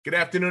Good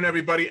afternoon,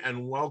 everybody,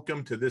 and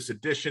welcome to this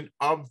edition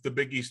of the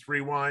Big East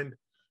Rewind.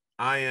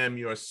 I am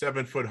your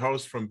 7-foot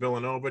host from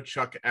Villanova,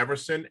 Chuck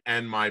Everson,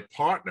 and my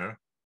partner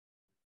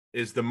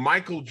is the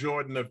Michael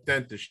Jordan of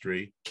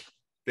dentistry.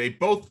 They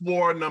both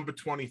wore number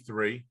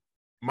 23.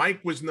 Mike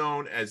was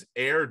known as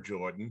Air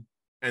Jordan,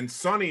 and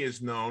Sonny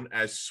is known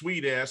as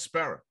Sweet Ass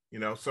Sparrow. You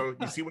know, so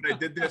you see what I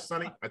did there,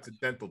 Sonny? That's a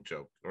dental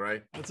joke, all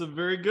right? That's a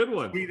very good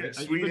one.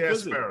 Sweet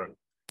Ass Sparrow.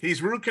 He's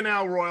root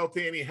canal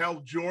royalty, and he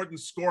held Jordan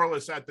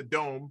scoreless at the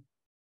Dome.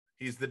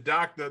 He's the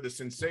doctor, the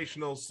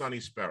sensational Sonny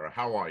Sparrow.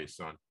 How are you,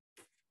 son?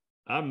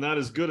 I'm not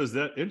as good as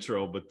that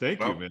intro, but thank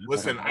you, man.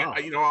 Listen,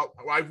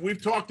 we've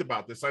talked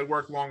about this. I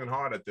worked long and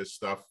hard at this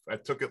stuff.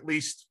 It took at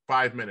least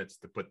 5 minutes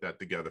to put that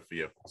together for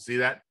you. See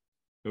that?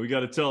 We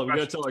got to tell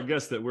our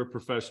guests that we're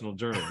professional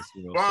journalists.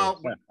 You know,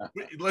 well,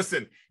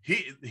 listen,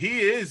 he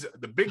is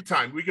the big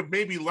time. We could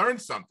maybe learn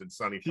something,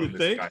 Sonny, from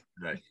this guy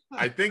today.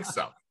 I think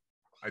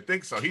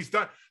so. He's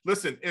done.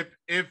 Listen,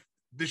 if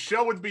the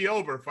show would be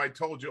over if I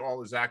told you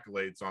all his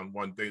accolades on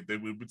one thing.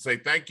 We would say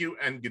thank you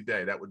and good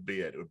day. That would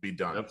be it. It would be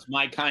done. That's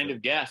my kind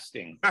of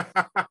guesting.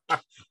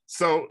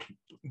 So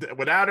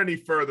without any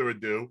further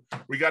ado,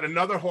 we got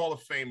another Hall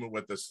of Famer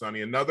with us,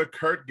 Sonny, another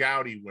Kurt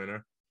Gowdy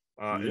winner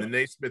in the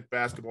Naismith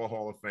Basketball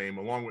Hall of Fame,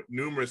 along with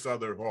numerous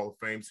other Hall of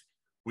Fames.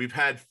 We've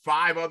had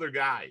 5 other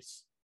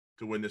guys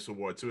to win this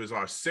award. So it was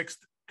our 6th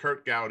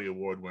Kurt Gowdy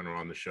Award winner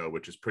on the show,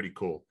 which is pretty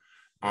cool.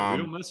 We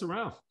don't mess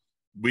around.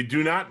 We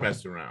do not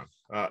mess around.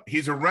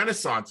 He's a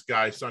Renaissance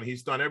guy, son.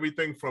 He's done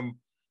everything from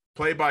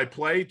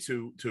play-by-play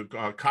to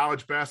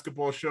college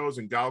basketball shows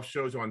and golf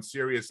shows on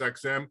Sirius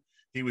XM.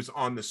 He was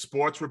on the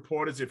Sports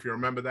Reporters, if you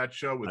remember that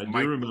show. With Mike.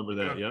 I do remember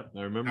that. Yep,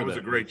 I remember that. That was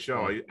a great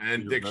show.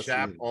 And Dick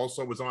Schaap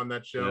also was on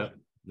that show.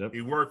 Yep.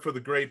 He worked for the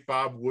great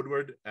Bob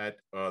Woodward at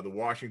the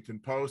Washington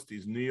Post.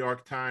 He's New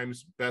York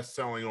Times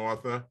best-selling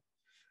author.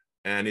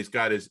 And he's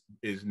got his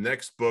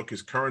next book.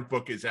 His current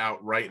book is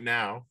out right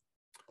now.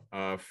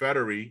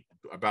 Feherty,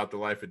 about the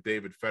life of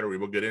David Feherty.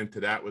 We'll get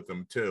into that with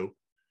him too.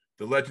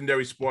 The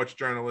legendary sports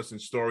journalist and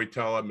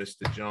storyteller,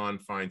 Mr. John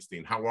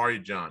Feinstein. How are you,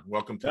 John?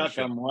 Welcome to the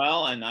show. I'm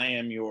well, and I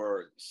am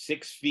your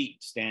 6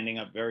 feet standing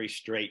up very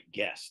straight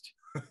guest.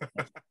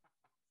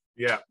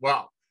 Yeah,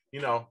 well,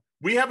 you know,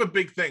 we have a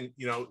big thing.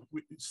 You know,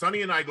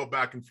 Sonny and I go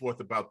back and forth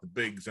about the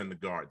bigs and the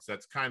guards.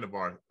 That's kind of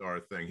our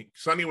thing.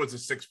 Sonny was a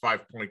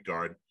 6'5" point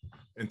guard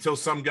until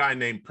some guy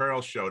named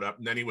Pearl showed up,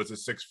 and then he was a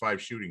 6'5"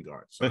 shooting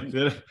guard. So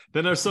then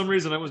there's some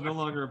reason I was no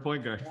longer a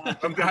point guard.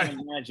 Some guy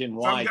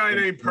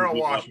named Pearl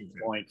Washington.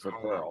 Point for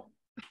Pearl.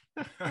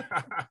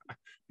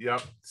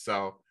 Yep.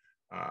 So,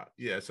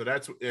 so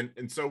that's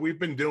and so we've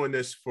been doing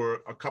this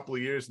for a couple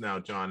of years now,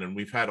 John, and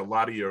we've had a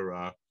lot of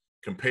your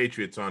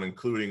compatriots on,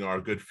 including our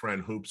good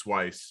friend Hoops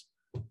Weiss.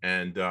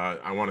 And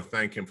I want to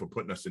thank him for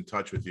putting us in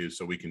touch with you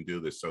so we can do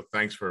this. So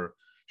thanks for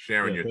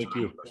sharing your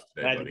time with us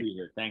today, Glad to be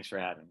here. Thanks for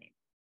having me.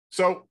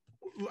 So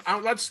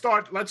let's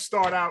start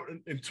out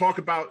and talk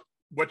about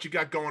what you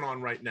got going on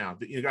right now.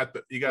 You got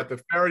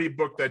the Feherty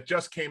book that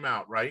just came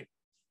out, right?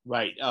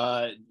 Right.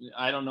 I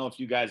don't know if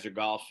you guys are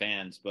golf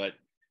fans, but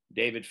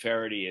David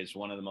Feherty is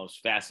one of the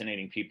most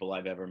fascinating people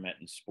I've ever met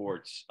in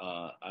sports.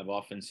 I've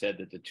often said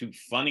that the 2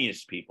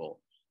 funniest people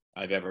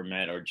I've ever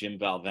met are Jim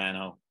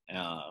Valvano,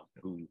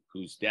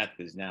 whose death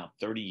is now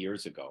 30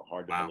 years ago.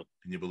 Hard to believe.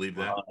 Can you believe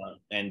that?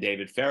 And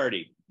David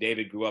Feherty.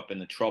 David grew up in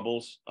the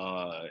Troubles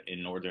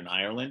in Northern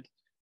Ireland.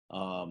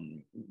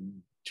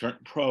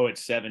 Turned pro at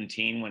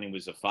 17 when he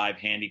was a 5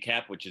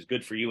 handicap, which is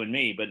good for you and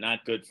me, but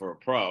not good for a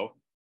pro.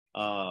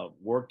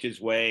 Worked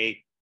his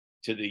way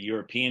to the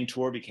European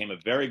tour, became a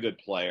very good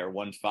player,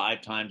 won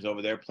 5 times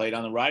over there, played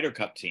on the Ryder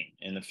Cup team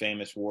in the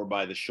famous War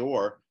by the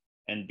Shore,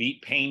 and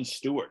beat Payne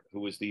Stewart,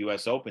 who was the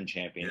U.S. Open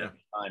champion at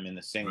the time in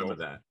the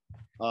singles.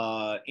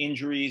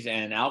 Injuries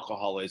and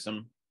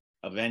alcoholism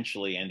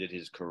eventually ended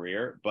his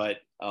career. But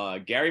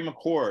Gary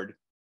McCord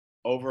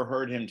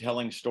overheard him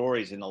telling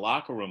stories in the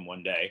locker room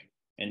one day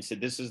and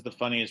said, "This is the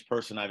funniest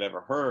person I've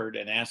ever heard,"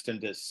 and asked him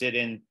to sit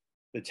in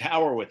the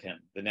tower with him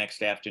the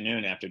next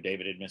afternoon after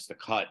David had missed the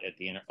cut at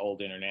the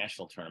old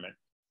international tournament.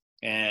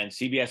 And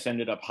CBS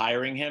ended up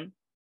hiring him.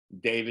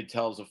 David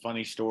tells a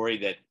funny story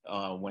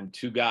that when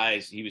 2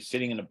 guys, he was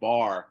sitting in a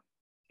bar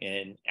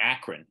in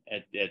Akron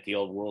at the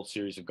old World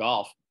Series of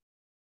Golf.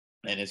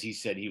 And as he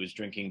said, he was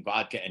drinking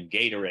vodka and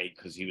Gatorade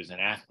because he was an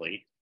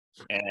athlete.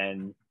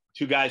 And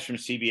 2 guys from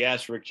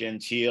CBS, Rick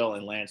Gentile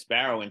and Lance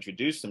Barrow,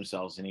 introduced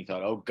themselves. And he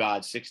thought, oh,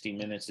 God, 60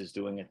 Minutes is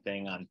doing a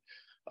thing on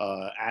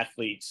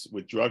athletes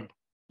with drug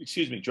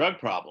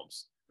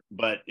problems.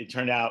 But it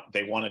turned out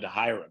they wanted to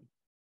hire him.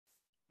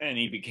 And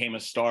he became a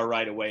star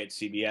right away at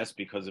CBS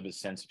because of his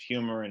sense of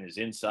humor and his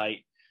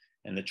insight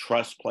and the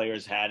trust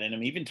players had in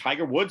him. Even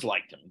Tiger Woods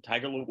liked him.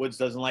 Tiger Woods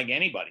doesn't like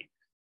anybody.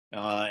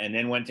 And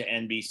then went to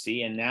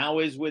NBC and now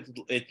is with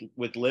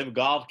Live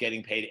Golf,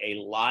 getting paid a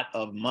lot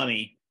of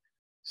money.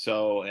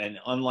 So, and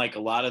unlike a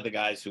lot of the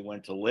guys who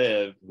went to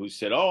Live, who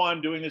said, "Oh, I'm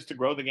doing this to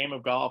grow the game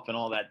of golf," and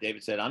all that,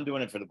 David said, "I'm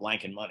doing it for the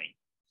blank and money."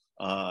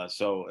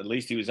 So at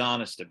least he was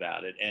honest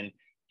about it. And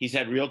he's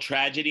had real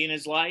tragedy in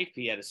his life.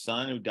 He had a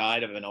son who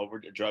died of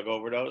a drug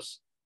overdose.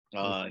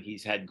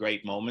 He's had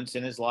great moments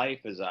in his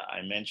life, as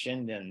I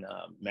mentioned, and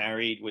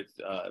married with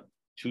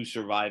 2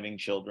 surviving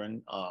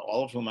children,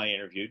 all of whom I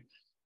interviewed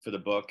for the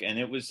book. And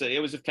it was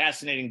a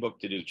fascinating book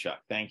to do, Chuck.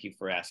 Thank you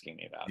for asking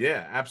me about it.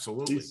 Yeah,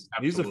 absolutely.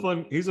 He's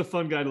a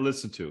fun guy to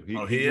listen to.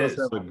 He does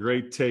have a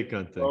great take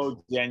on things.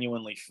 So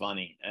genuinely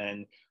funny.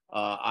 And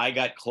I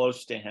got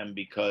close to him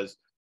because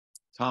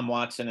Tom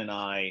Watson and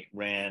I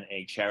ran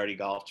a charity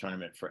golf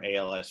tournament for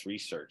ALS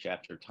research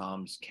after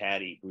Tom's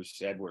caddy,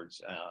 Bruce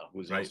Edwards, who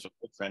was also a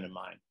good friend of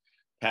mine,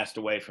 passed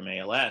away from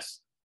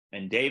ALS.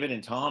 And David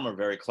and Tom are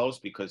very close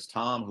because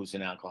Tom, who's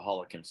an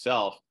alcoholic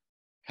himself,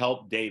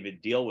 helped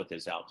David deal with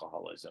his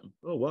alcoholism.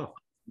 Oh, wow.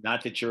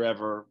 Not that you're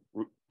ever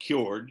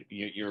cured.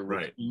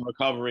 You're in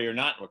recovery or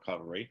not in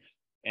recovery.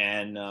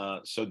 And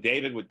so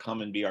David would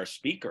come and be our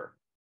speaker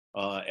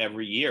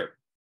every year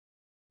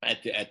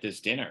at this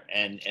dinner.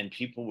 And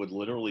people would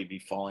literally be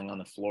falling on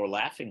the floor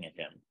laughing at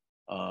him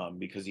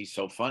because he's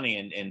so funny.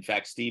 And in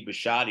fact, Steve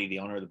Bisciotti, the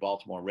owner of the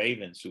Baltimore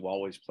Ravens, who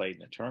always played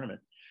in the tournament,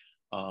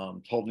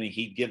 told me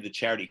he'd give the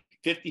charity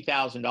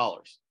 $50,000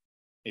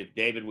 if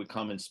David would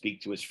come and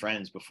speak to his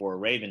friends before a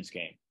Ravens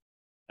game.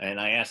 And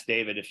I asked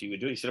David if he would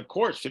do it. He said, of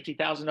course,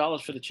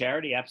 $50,000 for the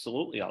charity.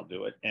 Absolutely, I'll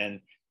do it.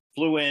 And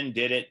flew in,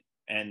 did it.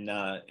 And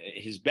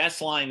his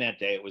best line that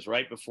day, it was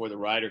right before the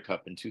Ryder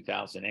Cup in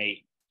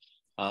 2008.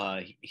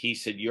 He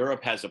said,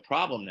 Europe has a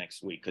problem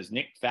next week because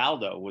Nick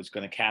Faldo was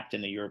going to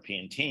captain the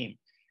European team.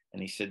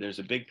 And he said, there's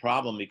a big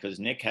problem because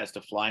Nick has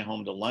to fly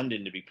home to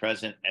London to be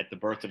present at the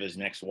birth of his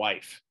next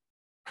wife.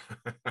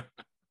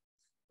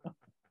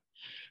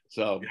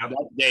 So that's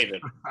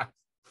David.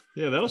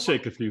 Yeah, that'll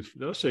shake a few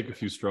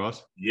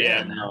straws.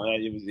 Yeah, no,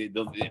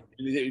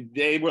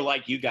 they were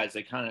like you guys.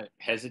 They kind of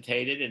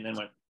hesitated and then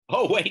went,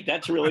 "Oh, wait,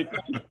 that's really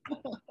fun."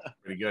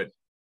 Pretty good.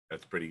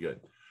 That's pretty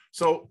good.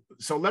 So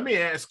let me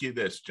ask you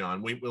this,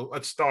 John.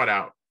 Let's start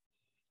out.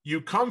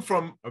 You come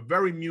from a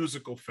very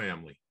musical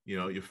family. You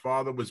know, your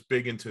father was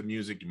big into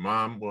music. Your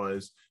mom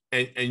was,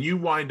 and you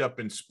wind up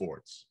in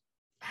sports.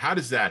 How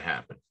does that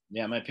happen?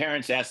 Yeah, my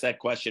parents asked that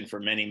question for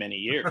many, many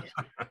years.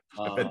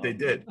 I bet they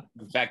did.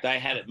 In fact,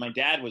 my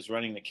dad was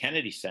running the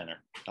Kennedy Center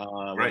when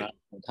I was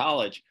in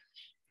college.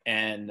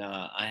 And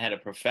I had a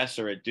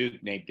professor at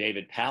Duke named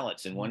David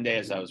Palitz. And one day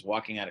as I was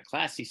walking out of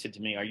class, he said to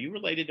me, "Are you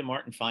related to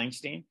Martin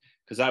Feinstein?"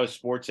 Because I was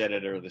sports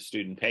editor of the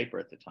student paper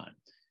at the time.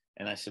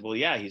 And I said, "Well,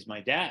 yeah, he's my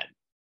dad."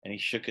 And he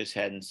shook his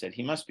head and said,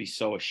 "He must be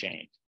so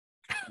ashamed."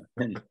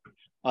 And,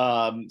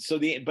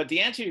 but the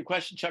answer to your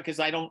question, Chuck,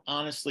 is I don't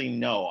honestly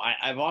know.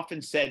 I've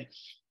often said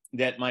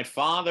that my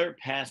father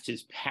passed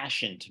his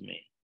passion to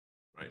me,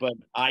 but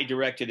I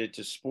directed it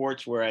to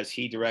sports, whereas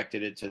he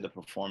directed it to the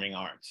performing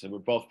arts. And we're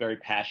both very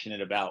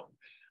passionate about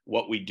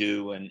what we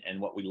do and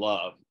what we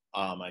love.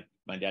 My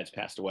dad's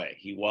passed away.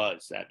 He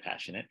was that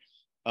passionate.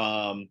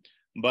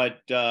 But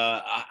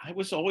I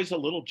was always a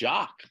little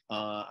jock.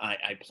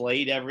 I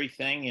played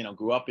everything,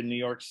 grew up in New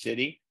York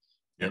City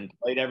and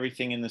played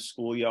everything in the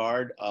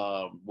schoolyard.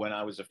 When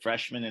I was a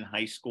freshman in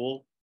high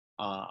school,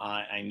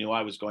 I knew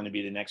I was going to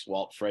be the next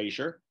Walt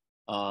Frazier.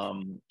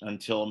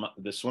 Until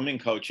the swimming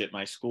coach at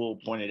my school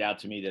pointed out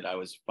to me that I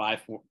was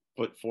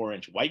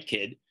 5'4" white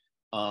kid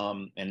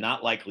and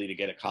not likely to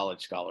get a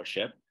college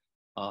scholarship,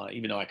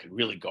 even though I could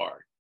really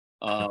guard.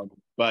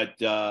 But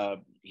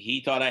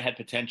he thought I had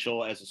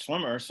potential as a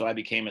swimmer, so I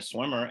became a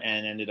swimmer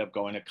and ended up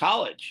going to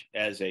college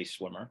as a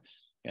swimmer.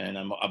 And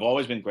I've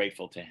always been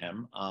grateful to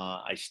him.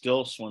 I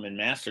still swim in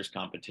masters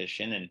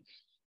competition, and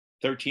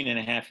 13 and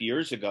a half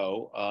years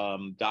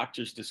ago,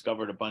 doctors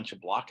discovered a bunch of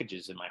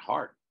blockages in my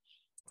heart.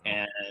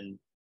 And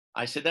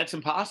I said, "That's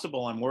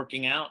impossible. I'm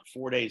working out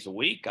 4 days a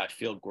week. I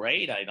feel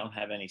great. I don't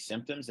have any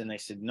symptoms." And they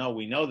said, "No,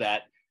 we know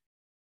that.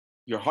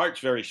 Your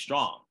heart's very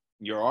strong.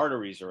 Your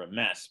arteries are a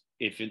mess.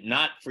 If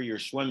not for your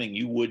swimming,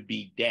 you would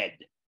be dead."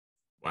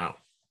 Wow.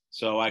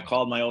 So I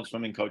called my old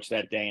swimming coach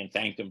that day and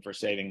thanked him for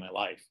saving my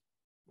life.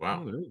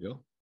 Wow. Oh, there you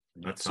go.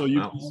 That's so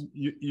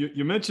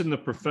you mentioned the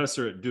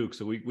professor at Duke.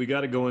 So we got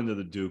to go into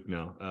the Duke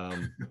now.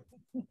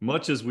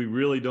 Much as we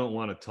really don't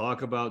want to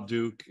talk about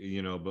Duke,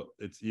 but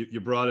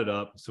you brought it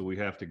up, so we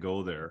have to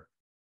go there.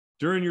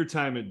 During your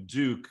time at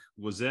Duke,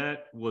 was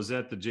that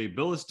the Jay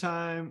Billis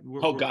time?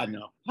 Oh God,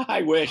 no!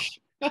 I wish.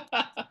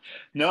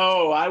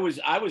 No, I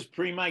was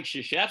pre Mike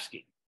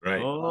Krzyzewski.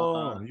 Right.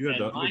 Oh, you had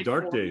the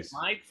dark days.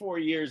 My 4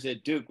 years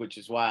at Duke, which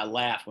is why I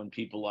laugh when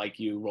people like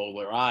you roll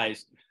their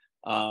eyes.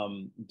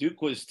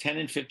 Duke was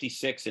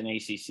 10-56 in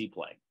ACC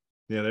play.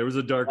 Yeah, there was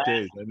a dark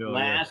days. I know.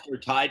 Last or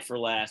tied for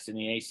last in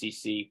the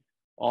ACC.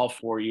 All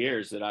 4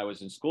 years that I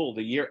was in school.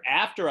 The year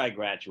after I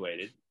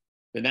graduated,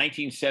 the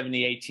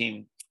 1978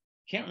 team,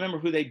 can't remember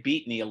who they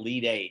beat in the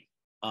Elite Eight.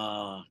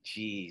 You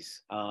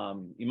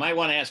might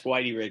want to ask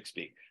Whitey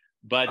Rigsby.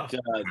 But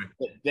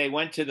they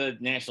went to the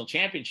national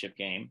championship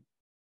game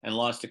and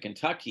lost to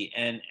Kentucky.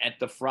 And at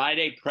the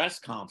Friday press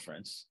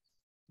conference,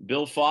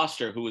 Bill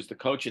Foster, who was the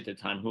coach at the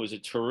time, who was a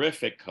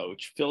terrific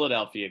coach,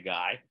 Philadelphia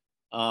guy,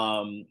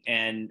 and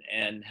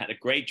had a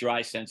great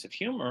dry sense of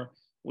humor,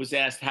 was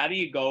asked, how do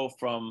you go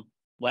from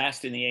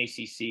last in the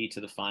ACC to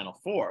the Final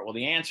Four? Well,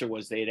 the answer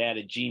was they had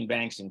added Gene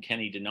Banks and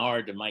Kenny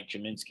Denard to Mike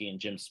Jaminski and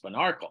Jim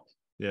Spanarkel.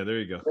 Yeah, there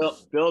you go.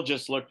 Bill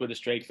just looked with a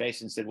straight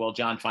face and said, well,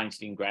 John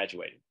Feinstein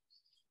graduated.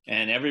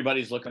 And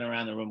everybody's looking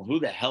around the room. Who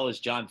the hell is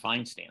John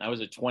Feinstein? I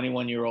was a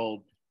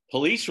 21-year-old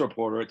police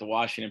reporter at the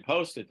Washington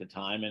Post at the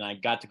time, and I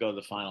got to go to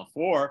the Final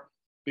Four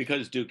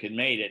because Duke had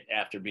made it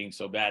after being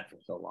so bad for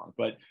so long.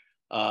 But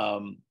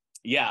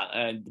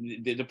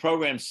the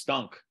program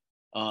stunk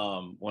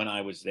when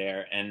I was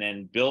there, and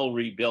then Bill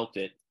rebuilt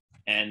it,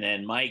 and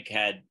then Mike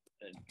had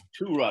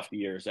 2 rough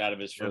years out of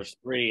his first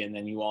 3, and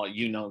then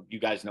you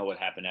guys know what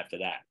happened after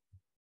that.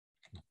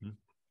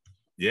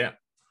 Yeah.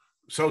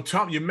 So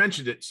Tom, you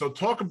mentioned it. So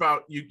talk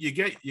about you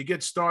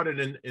get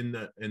started in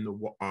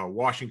the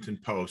Washington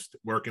Post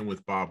working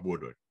with Bob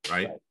Woodward,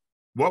 right?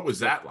 What was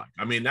that like?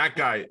 I mean, that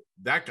guy,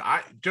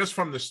 just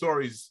from the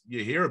stories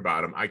you hear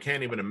about him, I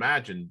can't even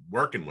imagine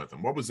working with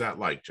him. What was that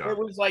like, John? It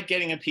was like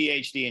getting a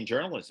PhD in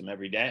journalism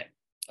every day.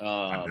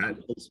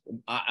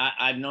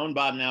 I've known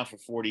Bob now for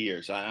 40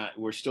 years.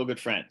 We're still good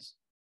friends.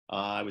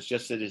 I was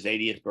just at his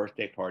 80th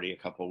birthday party a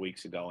couple of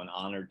weeks ago and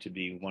honored to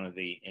be one of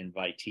the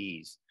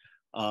invitees.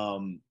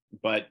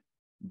 But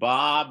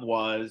Bob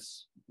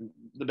was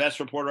the best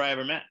reporter I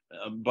ever met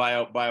by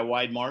a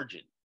wide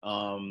margin.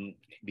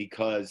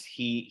 Because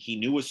he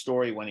knew a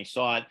story when he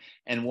saw it.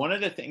 And one of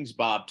the things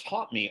Bob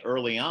taught me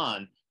early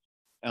on,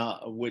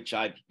 which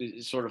I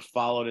sort of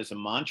followed as a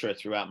mantra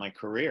throughout my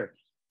career,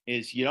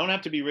 is you don't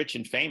have to be rich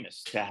and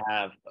famous to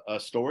have a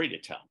story to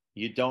tell.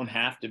 You don't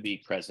have to be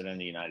president of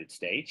the United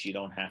States. You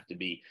don't have to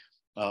be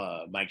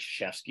Mike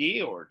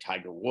Krzyzewski or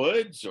Tiger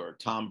Woods or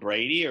Tom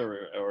Brady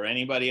or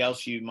anybody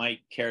else you might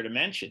care to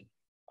mention.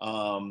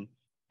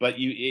 But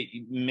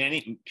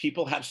many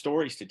people have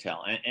stories to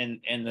tell.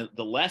 And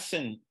the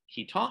lesson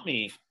he taught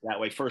me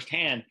that way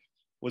firsthand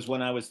was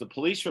when I was the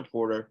police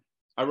reporter.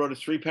 I wrote a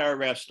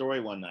 3-paragraph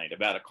story one night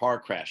about a car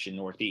crash in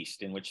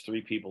Northeast in which 3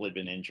 people had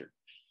been injured.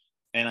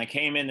 And I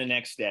came in the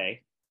next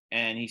day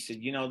and he said,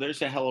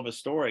 there's a hell of a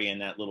story in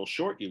that little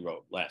short you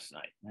wrote last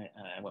night.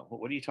 I went,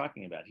 what are you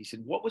talking about? He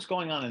said, what was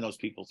going on in those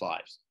people's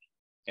lives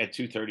at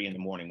 2:30 in the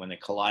morning when they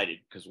collided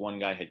because one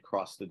guy had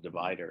crossed the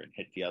divider and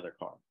hit the other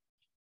car?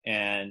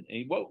 And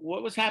what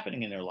was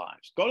happening in their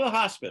lives? Go to the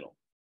hospital.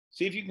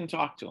 See if you can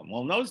talk to them.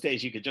 Well, in those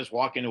days, you could just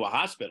walk into a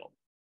hospital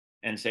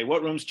and say,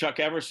 what room's Chuck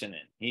Everson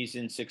in? He's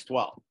in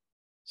 612.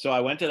 So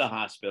I went to the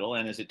hospital.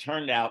 And as it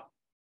turned out,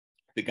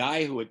 the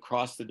guy who had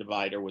crossed the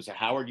divider was a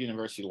Howard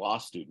University law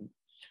student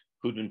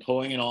who'd been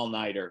pulling an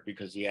all-nighter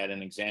because he had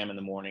an exam in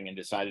the morning and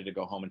decided to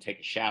go home and take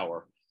a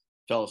shower,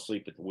 fell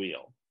asleep at the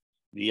wheel.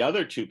 The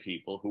other 2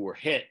 people who were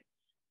hit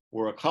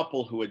were a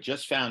couple who had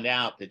just found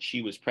out that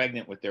she was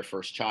pregnant with their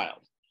first child.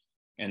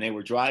 And they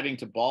were driving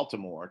to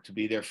Baltimore to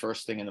be there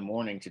first thing in the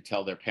morning to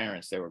tell their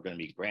parents they were going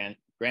to be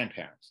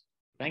grandparents.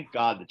 Thank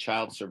God the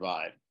child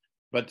survived.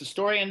 But the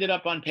story ended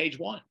up on page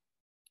 1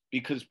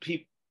 because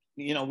people,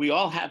 we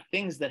all have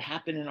things that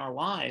happen in our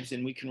lives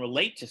and we can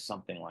relate to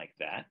something like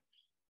that.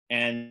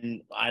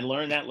 And I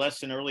learned that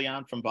lesson early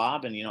on from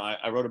Bob. And,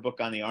 I wrote a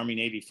book on the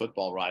Army-Navy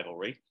football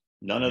rivalry.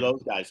 None of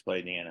those guys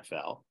played in the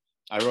NFL.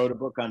 I wrote a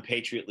book on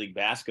Patriot League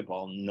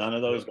basketball. None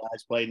of those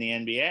guys played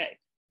in the NBA.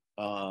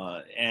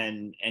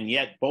 And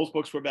yet both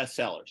books were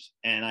bestsellers.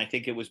 And I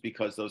think it was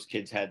because those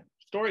kids had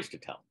stories to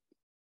tell.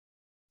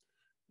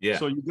 Yeah.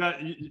 So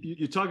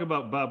you talk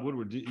about Bob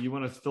Woodward. Do you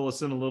want to fill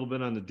us in a little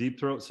bit on the Deep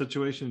Throat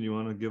situation? You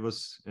want to give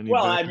us any?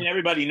 Well, I mean,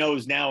 everybody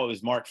knows now it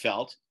was Mark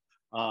Felt,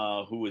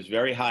 who was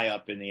very high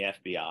up in the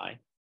FBI.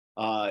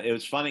 It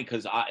was funny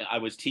because I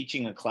was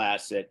teaching a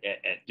class at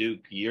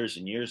Duke years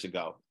and years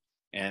ago,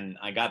 and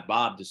I got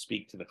Bob to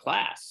speak to the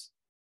class.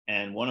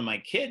 And one of my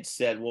kids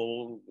said,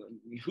 well,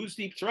 who's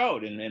Deep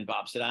Throat? And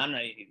Bob said, I'm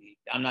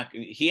not.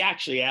 He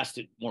actually asked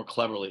it more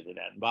cleverly than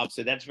that. And Bob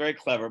said, that's very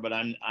clever, but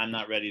I'm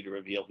not ready to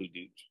reveal who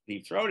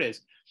Deep Throat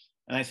is.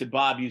 And I said,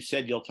 Bob, you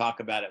said you'll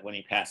talk about it when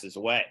he passes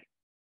away.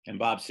 And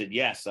Bob said,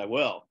 yes, I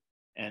will.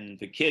 And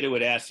the kid who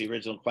had asked the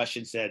original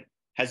question said,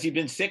 has he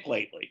been sick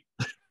lately?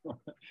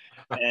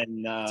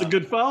 And it's a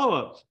good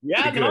follow-up.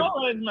 Yeah,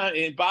 no.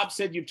 And Bob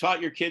said, you've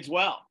taught your kids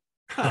well.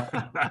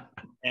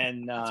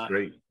 And that's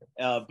great.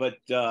 But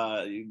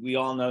we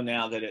all know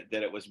now that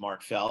it was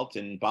Mark Felt,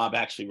 and Bob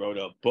actually wrote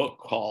a book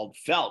called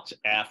Felt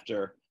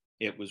after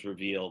it was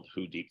revealed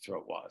who Deep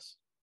Throat was.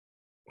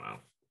 Wow.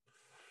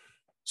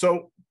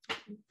 So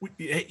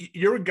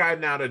you're a guy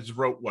now that's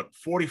wrote what,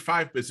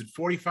 45? Is it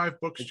 45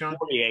 books, John?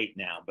 48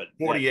 now, but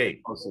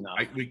 48. Close enough.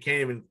 We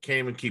can't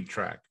even keep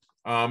track.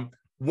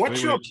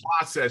 What's your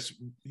process?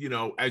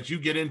 As you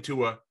get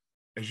into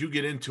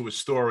a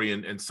story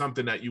and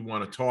something that you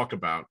want to talk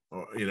about,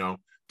 or,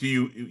 do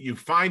you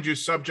find your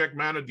subject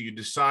matter? Do you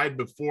decide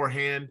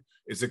beforehand?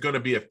 Is it going to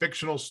be a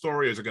fictional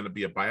story? Is it going to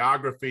be a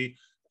biography?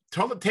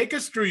 Take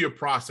us through your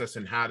process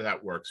and how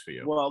that works for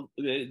you. Well,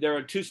 there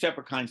are 2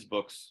 separate kinds of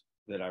books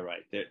that I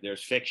write.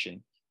 There's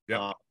fiction.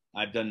 Yep.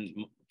 I've done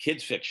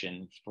kids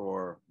fiction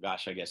for,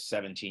 I guess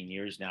 17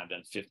 years now. I've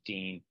done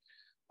 15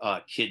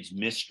 kids'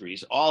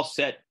 mysteries, all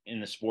set in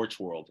the sports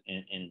world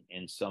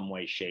in some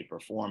way, shape, or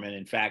form. And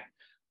in fact,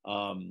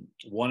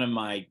 one of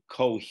my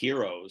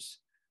co-heroes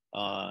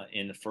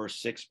in the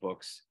first 6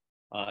 books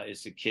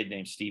is a kid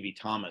named Stevie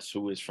Thomas,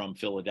 who is from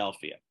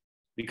Philadelphia.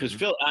 Because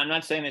I'm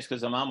not saying this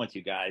because I'm on with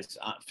you guys.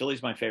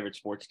 Philly's my favorite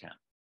sports town.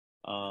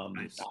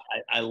 Nice.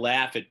 I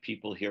laugh at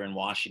people here in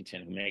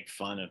Washington who make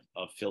fun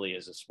of Philly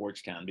as a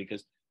sports town,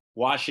 because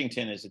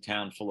Washington is a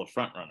town full of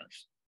front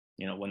runners.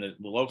 You know, when the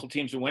local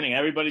teams are winning,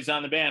 everybody's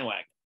on the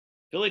bandwagon.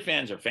 Philly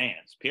fans are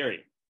fans,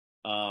 period.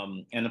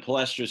 And the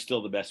Palestra is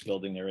still the best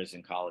building there is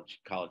in college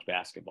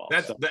basketball.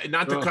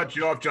 Not to cut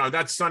you off, John.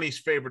 That's Sonny's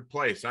favorite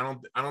place. I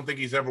don't think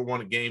he's ever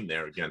won a game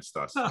there against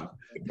us.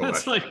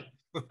 That's like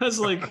it's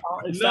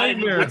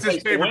nightmare. That's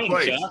his favorite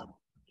place.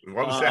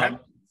 What was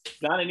that?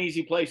 It's not an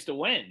easy place to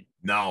win.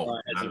 No,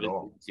 as not a at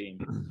all.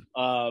 team.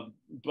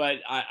 But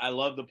I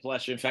love the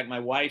Palestra. In fact, my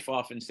wife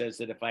often says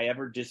that if I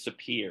ever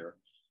disappear,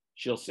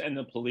 she'll send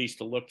the police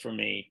to look for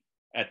me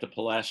at the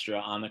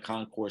Palestra on the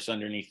concourse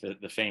underneath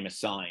the famous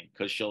sign,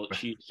 because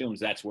she assumes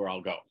that's where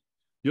I'll go.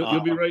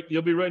 You'll be right.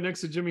 You'll be right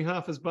next to Jimmy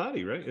Hoffa's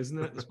body, right? Isn't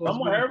that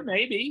somewhere?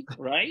 Maybe,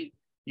 right?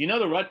 You know,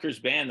 the Rutgers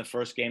band, the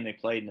first game they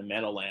played in the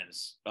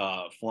Meadowlands,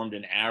 formed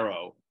an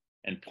arrow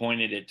and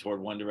pointed it toward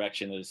one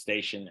direction of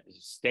the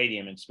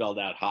stadium and spelled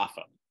out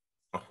Hoffa.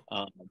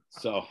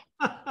 So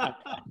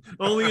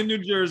only in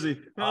New Jersey.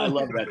 I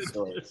love that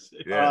story.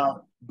 Yeah.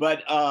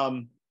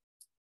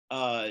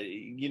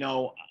 You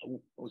know,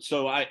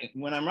 so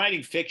when I'm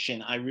writing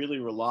fiction, I really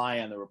rely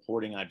on the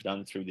reporting I've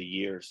done through the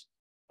years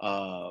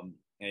to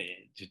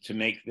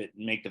make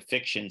the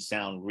fiction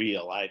sound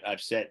real.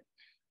 I've set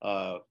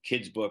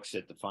kids' books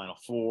at the Final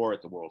Four,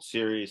 at the World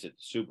Series, at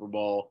the Super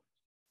Bowl,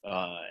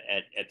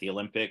 at the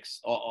Olympics,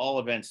 all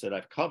events that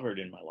I've covered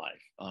in my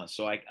life.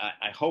 So I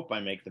hope I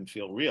make them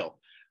feel real.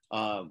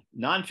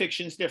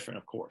 Nonfiction is different,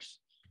 of course,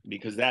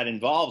 because that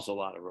involves a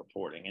lot of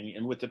reporting.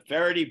 And with the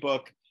Feherty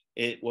book,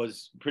 it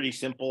was pretty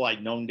simple.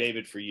 I'd known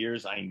David for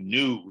years. I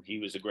knew he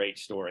was a great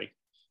story.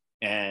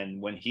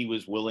 And when he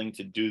was willing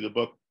to do the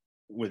book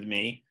with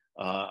me,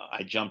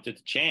 I jumped at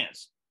the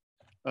chance.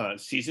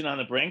 Season on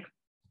the Brink,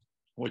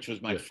 which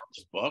was my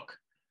first book.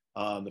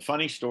 The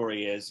funny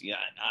story is,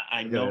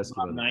 I know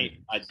Bob Knight.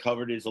 I'd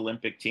covered his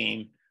Olympic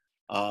team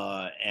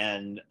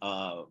and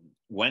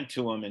went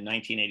to him in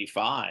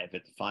 1985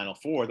 at the Final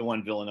Four, the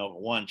one Villanova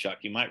won. Chuck,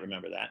 you might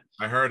remember that.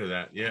 I heard of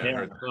that. Yeah. I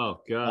heard that.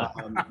 Oh God.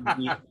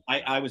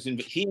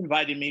 He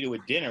invited me to a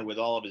dinner with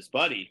all of his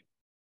buddies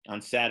on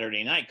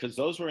Saturday night, because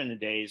those were in the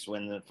days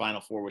when the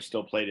Final Four was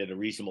still played at a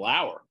reasonable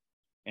hour,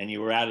 and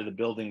you were out of the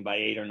building by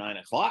 8 or 9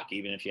 o'clock,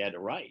 even if you had to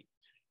write.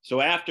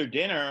 So after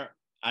dinner,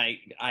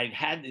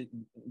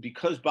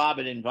 because Bob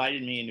had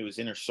invited me into his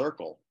inner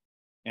circle,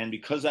 and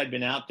because I'd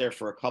been out there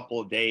for a couple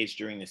of days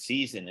during the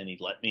season, and he'd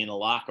let me in the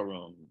locker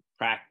room,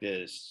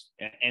 practice,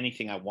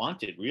 anything I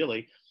wanted,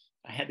 really,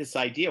 I had this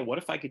idea: what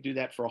if I could do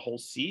that for a whole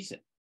season?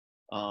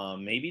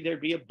 Maybe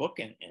there'd be a book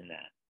in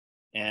that.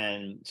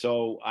 And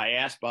so I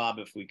asked Bob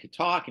if we could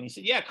talk, and he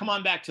said, yeah, come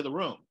on back to the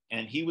room.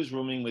 And he was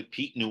rooming with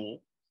Pete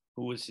Newell,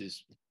 who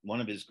was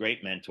one of his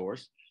great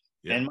mentors.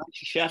 Yeah. And Mike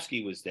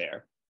Krzyzewski was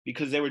there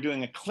because they were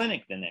doing a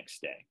clinic the next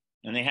day,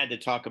 and they had to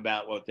talk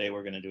about what they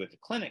were going to do at the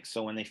clinic.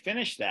 So when they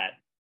finished that,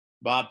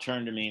 Bob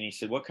turned to me and he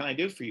said, what can I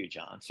do for you,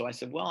 John? So I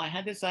said, well, I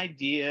had this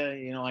idea,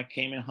 I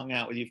came and hung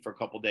out with you for a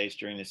couple of days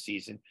during the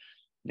season.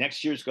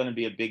 Next year's going to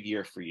be a big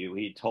year for you.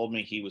 He told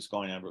me he was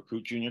going to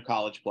recruit junior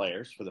college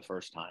players for the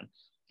first time,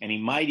 and he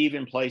might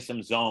even play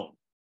some zone.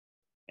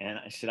 And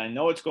I said, I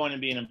know it's going to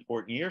be an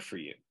important year for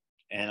you.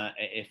 And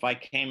if I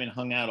came and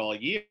hung out all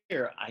year,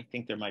 I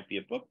think there might be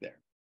a book there.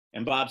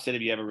 And Bob said,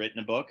 have you ever written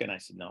a book? And I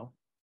said, no.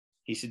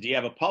 He said, do you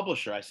have a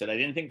publisher? I said, I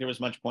didn't think there was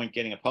much point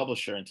getting a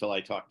publisher until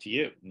I talked to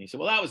you. And he said,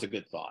 well, that was a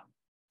good thought.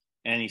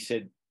 And he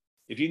said,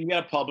 if you can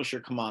get a publisher,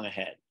 come on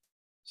ahead.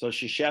 So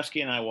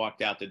Krzyzewski and I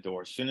walked out the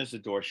door. As soon as the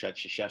door shut,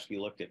 Krzyzewski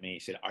looked at me. He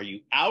said, are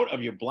you out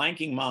of your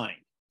blanking mind?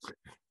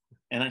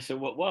 And I said,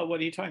 what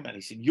are you talking about?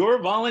 He said,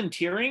 you're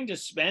volunteering to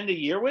spend a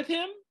year with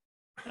him?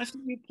 I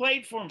said, you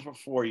played for him for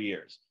 4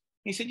 years.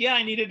 He said, yeah,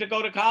 I needed to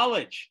go to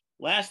college.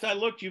 Last I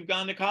looked, you've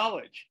gone to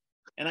college.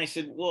 And I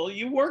said, well,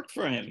 you worked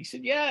for him. He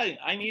said, yeah,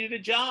 I needed a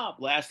job.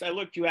 Last I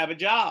looked, you have a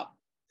job.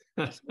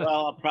 I said,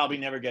 well, I'll probably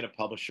never get a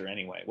publisher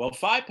anyway. Well,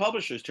 5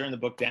 publishers turned the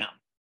book down.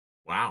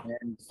 Wow.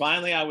 And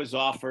finally, I was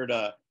offered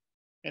an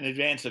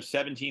advance of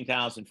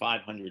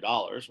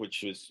 $17,500,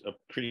 which was a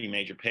pretty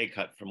major pay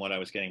cut from what I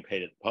was getting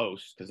paid at the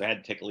Post, because I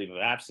had to take a leave of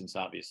absence,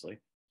 obviously.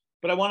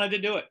 But I wanted to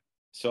do it.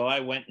 So I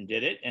went and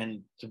did it.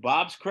 And to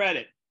Bob's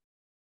credit,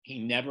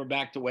 he never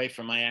backed away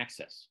from my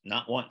access,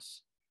 not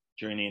once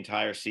during the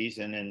entire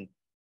season. And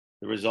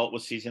the result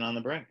was Season on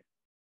the Brink.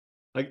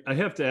 I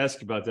have to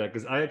ask about that,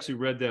 because I actually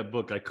read that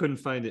book. I couldn't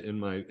find it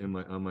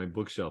on my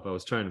bookshelf. I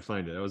was trying to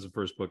find it. That was the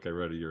first book I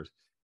read of yours,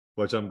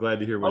 which I'm glad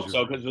to hear. Because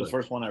it was the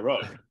first one I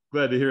wrote.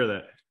 Glad to hear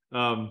that.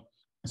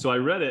 So I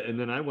read it, and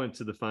then I went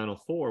to the Final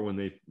Four when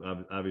they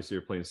obviously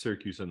were playing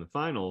Syracuse in the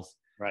finals.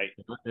 Right.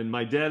 And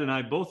my dad and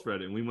I both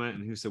read it, and we went,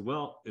 and he said,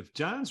 well, if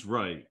John's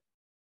right,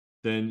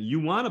 then you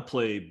want to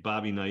play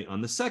Bobby Knight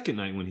on the second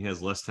night when he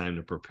has less time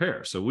to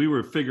prepare. So we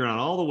were figuring out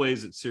all the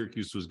ways that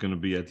Syracuse was going to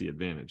be at the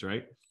advantage,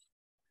 right?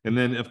 And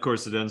then, of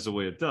course, it ends the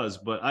way it does.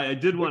 But I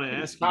did want to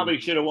ask you.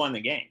 Probably should have won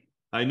the game.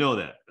 I know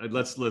that.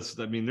 Let's.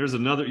 I mean, there's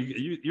another.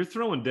 You're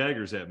throwing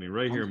daggers at me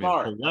right here,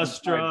 man.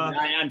 Palestra.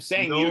 I'm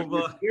saying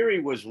your theory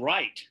was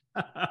right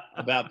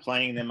about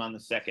playing them on the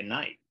second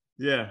night.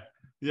 Yeah,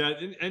 yeah,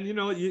 and you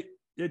know,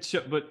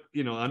 but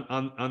you know,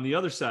 on the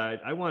other side,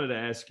 I wanted to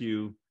ask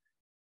you,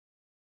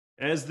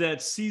 as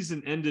that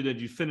season ended and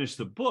you finished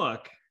the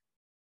book,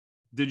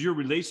 did your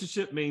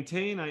relationship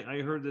maintain?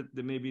 I heard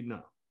that maybe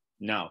no.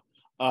 No,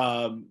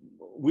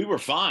 we were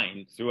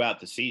fine throughout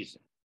the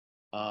season.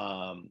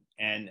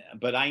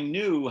 But I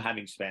knew,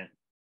 having spent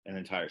an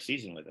entire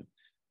season with him,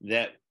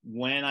 that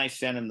when I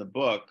sent him the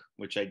book,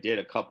 which I did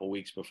a couple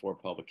weeks before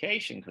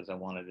publication because I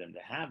wanted him to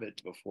have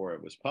it before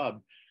it was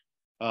pubbed,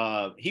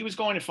 he was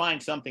going to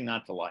find something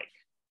not to like.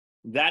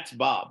 That's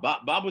Bob.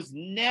 Bob was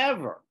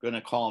never going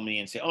to call me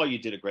and say, "Oh, you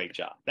did a great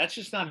job." That's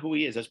just not who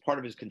he is. That's part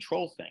of his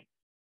control thing.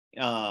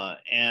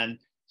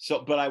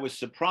 But I was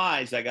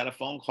surprised. I got a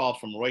phone call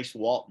from Royce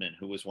Waltman,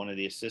 who was one of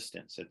the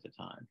assistants at the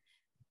time.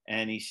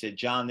 And he said,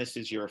 "John, this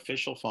is your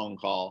official phone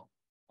call.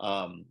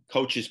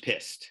 Coach is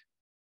pissed."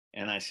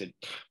 And I said,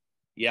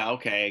 "Yeah,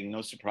 okay.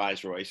 No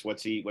surprise, Royce.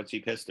 What's he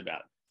pissed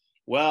about?"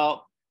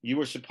 "Well, you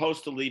were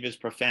supposed to leave his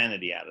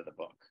profanity out of the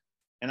book."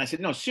 And I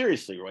said, "No,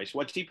 seriously, Royce,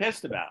 what's he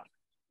pissed about?"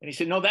 And he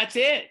said, "No, that's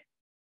it."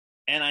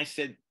 And I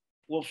said,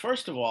 "Well,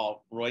 first of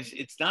all, Royce,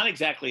 it's not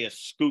exactly a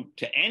scoop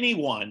to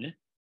anyone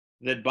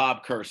that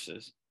Bob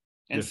curses.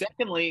 And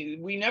secondly,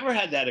 we never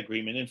had that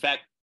agreement. In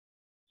fact,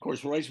 of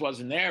course, Royce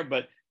wasn't there,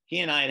 but he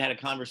and I had a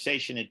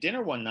conversation at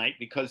dinner one night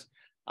because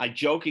I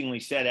jokingly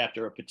said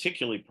after a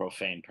particularly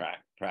profane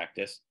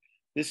practice,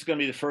 this is going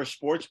to be the first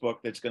sports book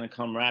that's going to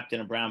come wrapped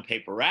in a brown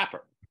paper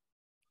wrapper."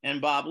 And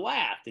Bob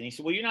laughed and he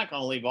said, "Well, you're not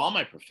going to leave all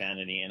my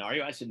profanity in, are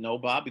you?" I said, "No,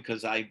 Bob,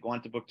 because I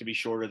want the book to be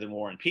shorter than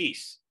War and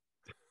Peace.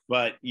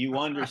 But you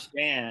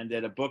understand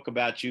that a book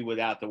about you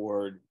without the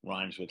word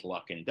rhymes with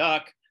luck and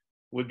duck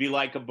would be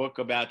like a book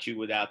about you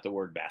without the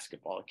word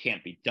basketball. It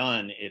can't be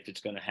done if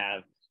it's going to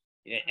have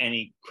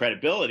any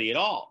credibility at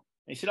all."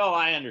 And he said, "Oh,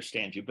 I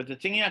understand you. But the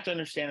thing you have to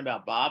understand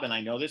about Bob," and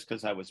I know this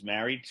because I was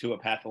married to a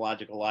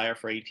pathological liar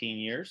for 18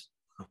 years.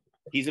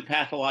 He's a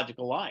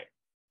pathological liar.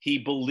 He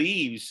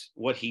believes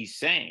what he's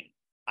saying.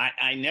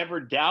 I never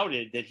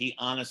doubted that he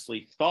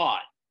honestly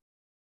thought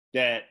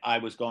that I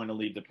was going to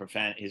leave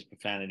his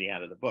profanity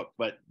out of the book.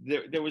 But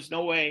there was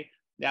no way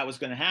that was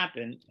going to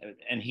happen.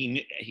 And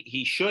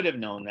he should have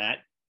known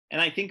that.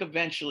 And I think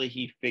eventually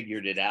he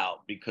figured it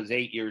out because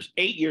 8 years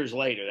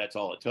later, that's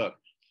all it took.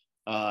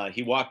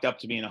 He walked up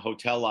to me in a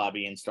hotel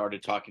lobby and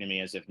started talking to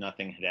me as if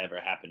nothing had ever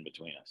happened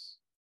between us.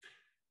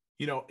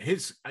 You know,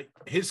 his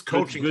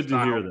coaching good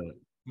style, to hear that.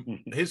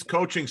 His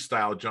coaching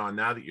style, John,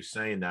 now that you're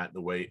saying that,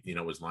 the way, you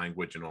know, his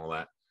language and all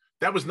that,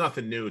 that was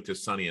nothing new to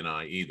Sonny and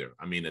I either.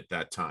 I mean, at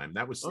that time,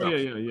 that was stuff.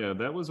 Yeah.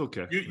 That was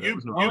okay.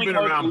 You've been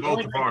around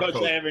both of our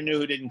coaches. I ever knew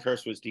who didn't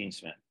curse was Dean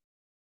Smith.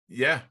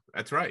 Yeah,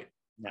 that's right.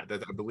 Yeah.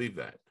 I believe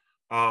that.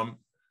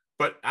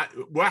 But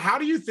how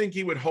do you think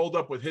he would hold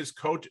up with his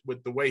coach,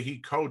 with the way he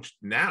coached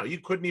now? You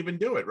couldn't even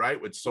do it,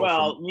 right? With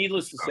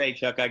needless to say,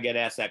 Chuck, I get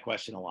asked that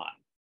question a lot.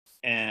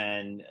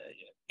 And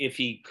if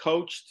he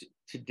coached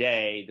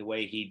today the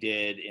way he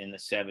did in the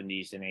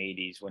 70s and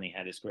 80s when he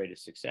had his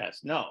greatest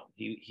success, no,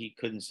 he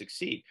couldn't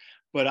succeed.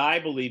 But I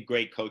believe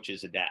great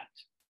coaches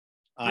adapt.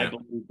 I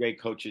believe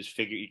great coaches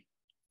figure.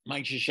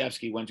 Mike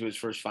Krzyzewski went to his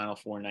first Final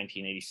Four in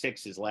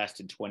 1986, his last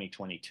in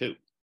 2022.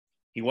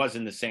 He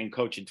wasn't the same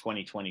coach in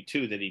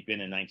 2022 that he'd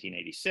been in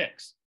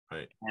 1986.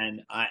 Right.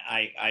 And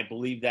I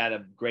believe that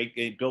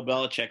Bill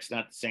Belichick's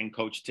not the same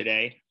coach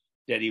today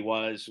that he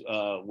was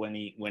when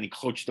he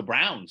coached the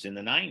Browns in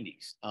the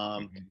 90s.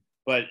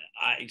 But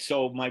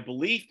so my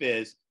belief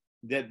is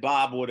that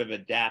Bob would have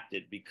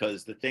adapted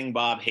because the thing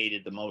Bob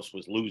hated the most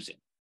was losing.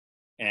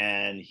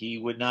 And he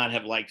would not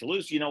have liked to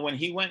lose. You know, when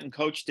he went and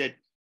coached at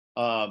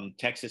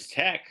Texas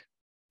Tech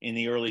in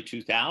the early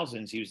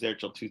 2000s, he was there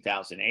till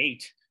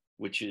 2008,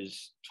 which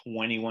is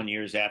 21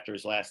 years after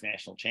his last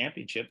national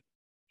championship.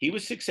 He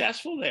was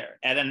successful there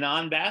at a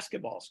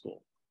non-basketball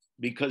school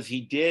because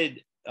he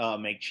did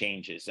make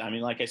changes. I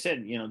mean, like I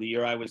said, you know, the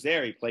year I was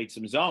there, he played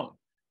some zone,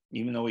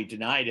 even though he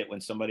denied it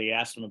when somebody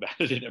asked him about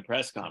it at a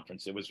press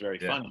conference. It was very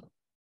funny.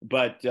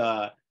 But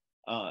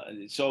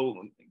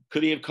so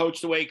could he have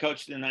coached the way he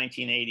coached in the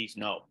 1980s?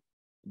 No.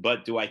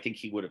 But do I think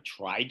he would have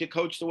tried to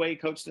coach the way he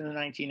coached in the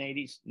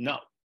 1980s? No.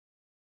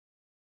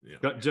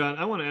 Yeah. John,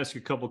 I want to ask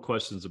you a couple of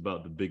questions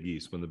about the Big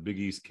East, when the Big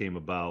East came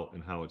about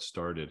and how it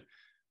started.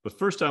 But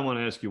first, I want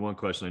to ask you one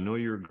question. I know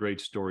you're a great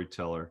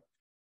storyteller.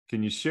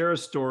 Can you share a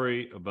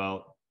story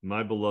about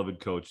my beloved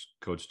coach,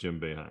 Coach Jim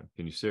Boeheim?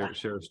 Can you share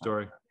a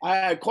story?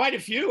 Quite a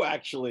few,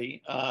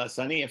 actually,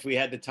 Sonny, if we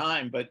had the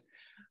time. But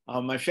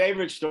my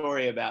favorite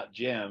story about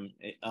Jim,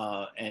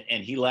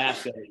 and he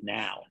laughs at it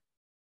now.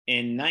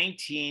 In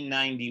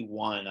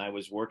 1991, I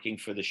was working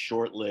for the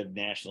short-lived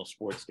National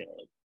Sports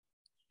Daily.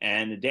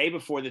 And the day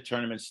before the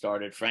tournament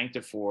started, Frank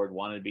DeFord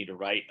wanted me to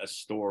write a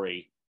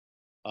story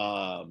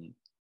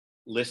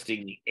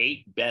listing the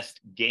 8 best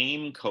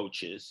game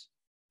coaches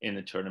in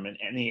the tournament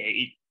and the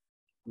 8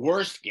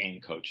 worst game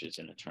coaches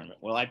in the tournament.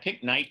 Well, I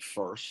picked Knight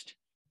first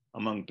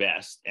among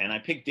best, and I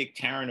picked Dick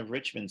Tarrant of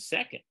Richmond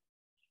second.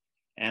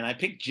 And I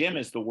picked Jim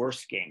as the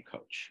worst game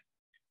coach,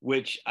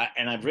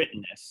 and I've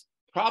written this,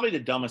 probably the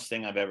dumbest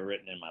thing I've ever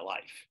written in my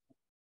life.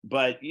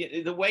 But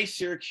the way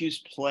Syracuse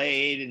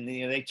played, and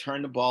they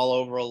turned the ball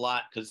over a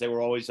lot because they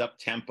were always up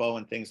tempo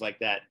and things like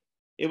that,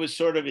 it was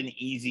sort of an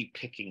easy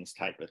pickings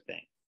type of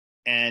thing.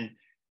 And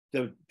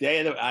the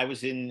day that I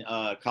was in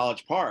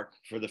College Park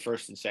for the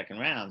first and second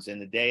rounds,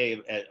 and the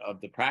day of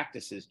the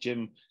practices,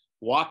 Jim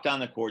walked on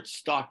the court,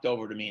 stalked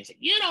over to me and said,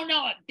 "You don't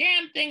know a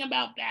damn thing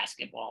about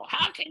basketball.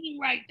 How can you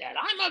write that?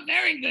 I'm a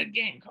very good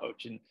game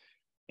coach."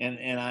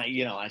 And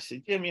I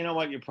said, "Jim, you know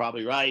what? You're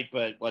probably right,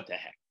 but what the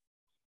heck?"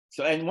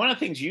 So, and one of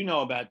the things you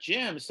know about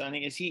Jim,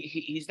 Sonny, is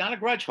he's not a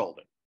grudge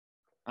holder.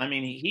 I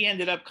mean, he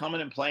ended up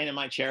coming and playing in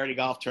my charity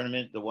golf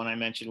tournament, the one I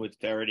mentioned with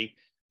Feherty,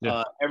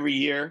 every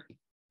year,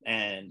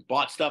 and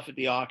bought stuff at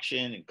the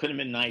auction, and couldn't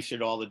have been nicer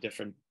to all the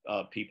different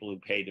people who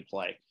paid to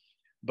play.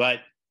 But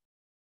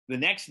the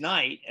next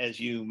night, as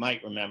you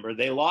might remember,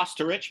 they lost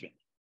to Richmond,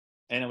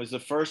 and it was the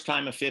first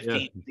time a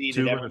 15 seed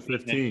had ever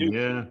 15.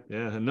 Yeah.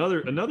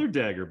 Another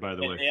dagger, by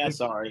the way. Yeah,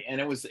 sorry. And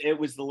it was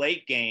the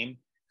late game.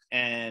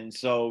 And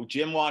so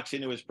Jim walks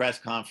into his press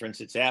conference.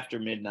 It's after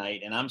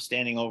midnight, and I'm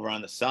standing over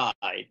on the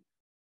side,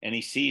 and he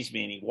sees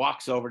me, and he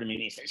walks over to me,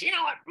 and he says, "You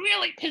know what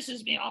really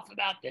pisses me off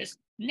about this?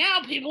 Now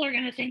people are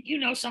going to think you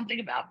know something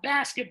about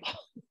basketball."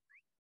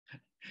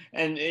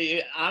 And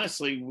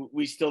honestly,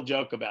 we still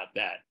joke about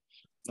that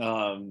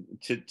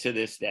to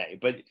this day.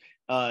 But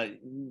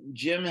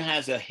Jim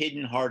has a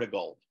hidden heart of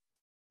gold.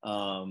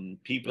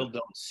 People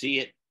don't see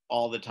it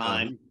all the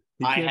time.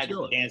 I had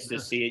the chance to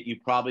see it. You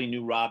probably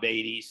knew Rob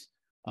 80s.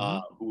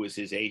 Who was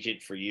his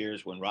agent for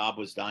years. When Rob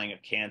was dying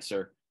of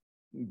cancer,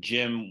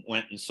 Jim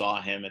went and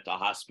saw him at the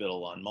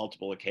hospital on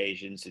multiple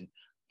occasions. And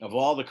of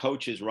all the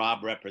coaches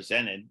Rob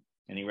represented,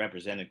 and he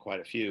represented quite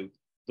a few,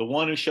 the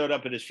one who showed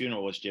up at his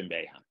funeral was Jim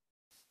Boeheim.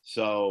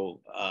 So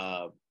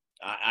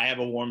I have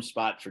a warm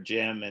spot for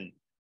Jim, and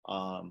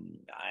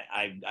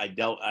I've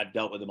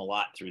dealt with him a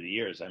lot through the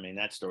years. I mean,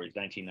 that story is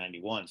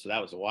 1991, so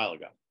that was a while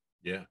ago.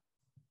 Yeah.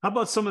 How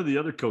about some of the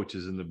other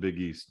coaches in the Big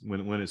East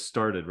when it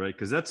started, right?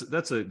 Because that's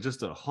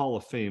just a Hall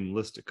of Fame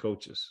list of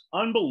coaches.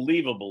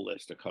 Unbelievable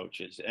list of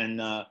coaches. And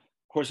of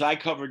course, I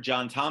covered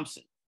John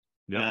Thompson.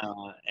 Yeah.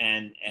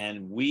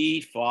 And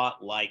we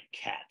fought like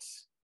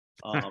cats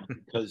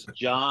because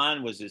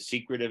John was as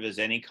secretive as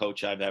any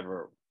coach I've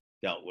ever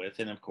dealt with.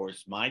 And of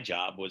course, my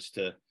job was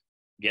to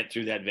get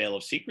through that veil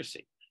of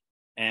secrecy.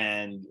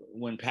 And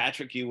when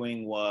Patrick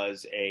Ewing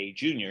was a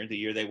junior, the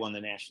year they won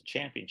the national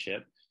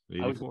championship,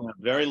 84. I was doing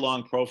a very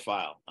long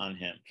profile on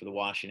him for the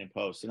Washington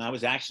Post. And I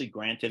was actually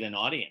granted an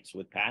audience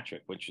with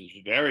Patrick, which was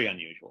very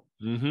unusual.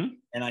 Mm-hmm.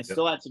 And I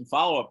still had some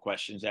follow-up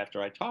questions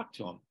after I talked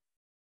to him.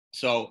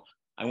 So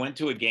I went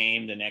to a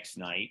game the next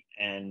night,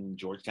 and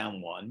Georgetown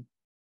won.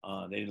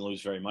 They didn't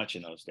lose very much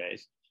in those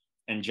days.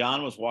 And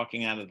John was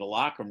walking out of the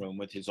locker room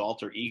with his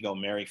alter ego,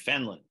 Mary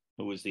Fenlon,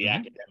 who was the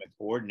academic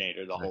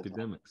coordinator the whole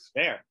time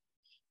there,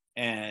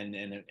 and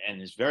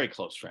his very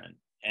close friend.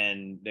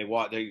 And they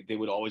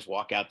would always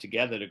walk out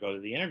together to go to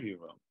the interview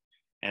room.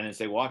 And as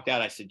they walked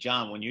out, I said,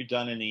 "John, when you're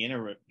done in the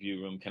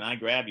interview room, can I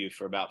grab you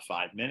for about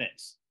 5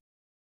 minutes?"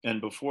 And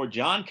before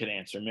John could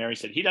answer, Mary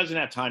said, "He doesn't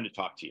have time to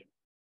talk to you."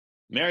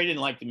 Mary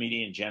didn't like the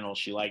media in general.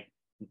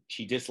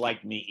 She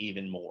disliked me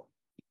even more.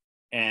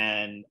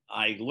 And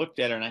I looked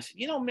at her and I said,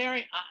 "You know,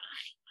 Mary,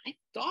 I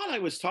thought I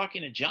was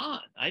talking to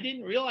John. I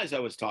didn't realize I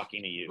was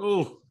talking to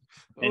you."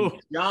 And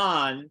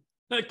John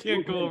I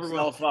can't go over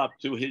himself up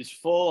to his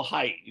full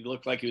height. He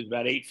looked like he was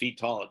about 8 feet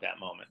tall at that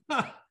moment.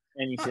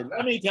 And he said,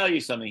 "Let me tell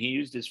you something." He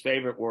used his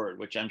favorite word,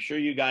 which I'm sure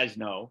you guys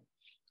know.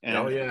 And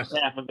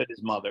half of it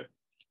is mother.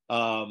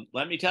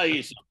 "Let me tell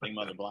you something,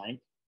 Mother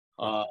Blank.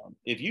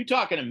 If you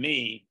talking to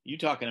me, you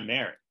talking to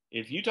Mary.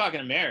 If you talking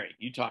to Mary,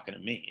 you talking to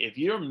me. If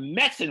you're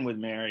messing with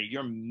Mary,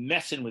 you're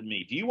messing with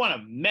me. Do you want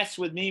to mess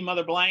with me,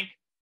 Mother Blank?"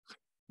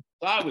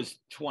 So I was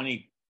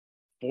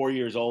 24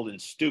 years old and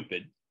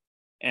stupid.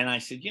 And I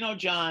said, "You know,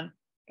 John,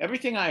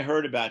 everything I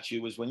heard about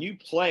you was when you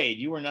played,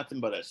 you were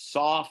nothing but a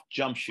soft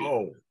jump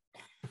shooter.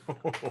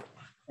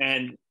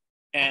 And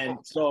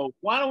so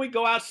why don't we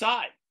go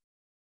outside?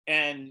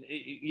 And,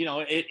 you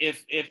know,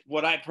 if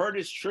what I've heard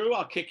is true,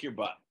 I'll kick your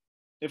butt.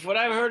 If what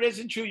I've heard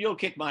isn't true, you'll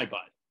kick my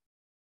butt.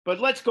 But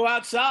let's go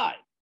outside."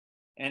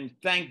 And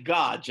thank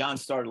God, John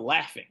started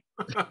laughing.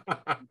 He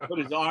put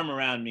his arm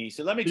around me. He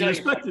said, "Let me tell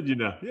you." He respected you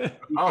now. Yeah.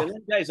 He said, "Let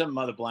me tell you something,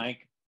 Mother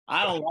Blank.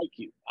 I don't like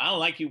you. I don't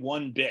like you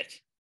one bit.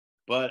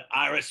 But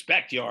I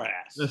respect your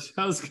ass."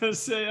 I was going to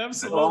say,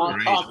 absolutely. So I'll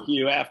talk to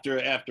you after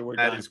we're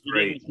done. That is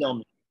great. He didn't kill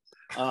me.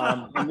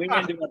 And we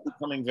ended up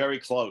becoming very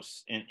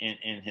close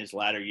in his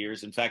latter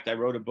years. In fact, I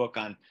wrote a book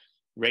on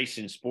race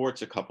and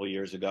sports a couple of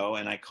years ago,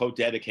 and I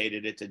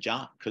co-dedicated it to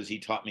John because he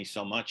taught me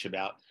so much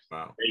about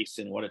Wow. race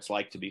and what it's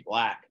like to be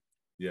black.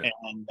 Yeah.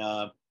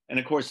 And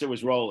of course there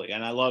was Rolly,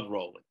 and I love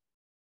Rolly.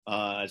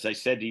 As I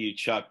said to you,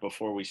 Chuck,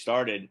 before we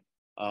started,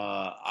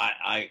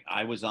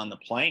 I was on the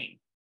plane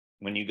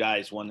when you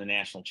guys won the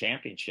national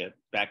championship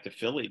back to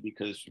Philly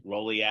because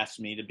Rolly asked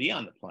me to be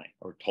on the plane,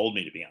 or told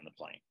me to be on the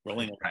plane.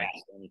 Rolly never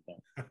asked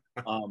anything.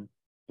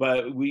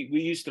 But we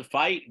used to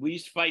fight. We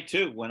used to fight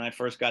too when I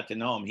first got to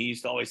know him. He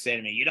used to always say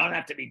to me, "You don't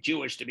have to be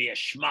Jewish to be a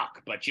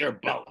schmuck, but you're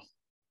both."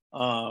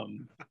 But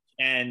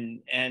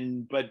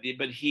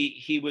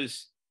he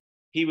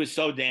was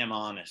so damn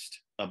honest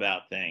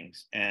about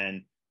things,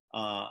 and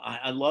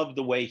I love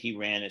the way he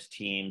ran his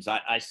teams.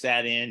 I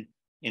sat in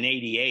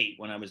 '88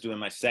 when I was doing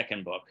my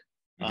second book.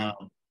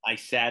 I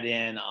sat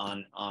in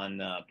on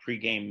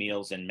pregame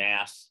meals and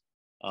mass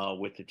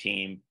with the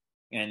team,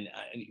 and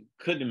I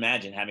couldn't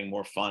imagine having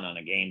more fun on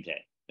a game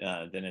day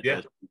than at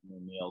those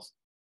pregame meals.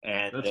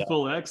 And that's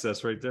full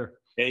access right there.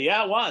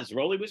 Yeah, it was.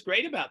 Rolly was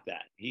great about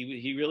that.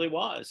 He really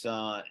was,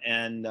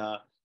 and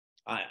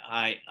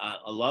I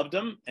loved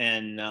him,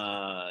 and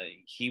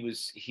he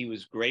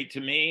was great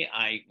to me.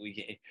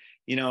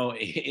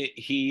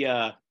 He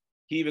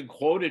even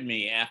quoted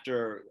me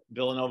after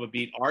Villanova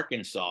beat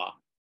Arkansas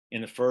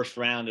in the first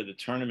round of the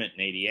tournament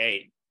in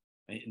 '88.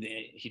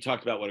 He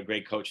talked about what a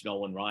great coach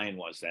Nolan Ryan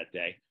was that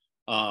day,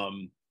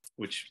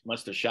 which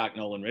must have shocked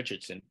Nolan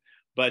Richardson.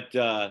 But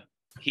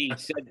he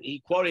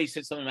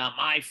said something about,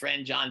 my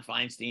friend John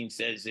Feinstein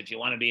says, if you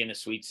want to be in the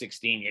Sweet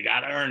 16, you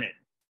got to earn it.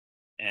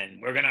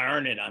 And we're going to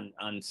earn it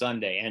on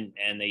Sunday.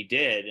 And they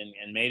did,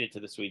 and made it to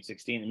the Sweet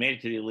 16 and made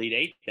it to the Elite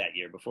Eight that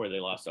year before they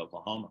lost to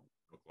Oklahoma.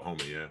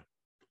 Yeah.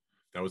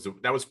 That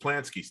was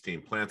Plansky's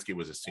team. Plansky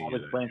was a senior.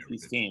 That was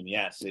Plansky's team,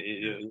 yes.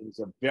 It was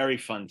a very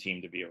fun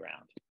team to be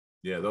around.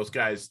 Yeah, those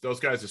guys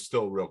are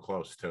still real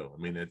close too.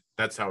 I mean,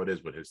 that's how it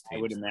is with his team.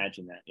 I would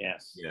imagine that,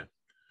 yes. Yeah.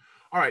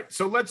 All right,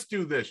 so let's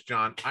do this,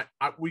 John.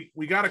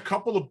 We got a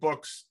couple of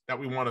books that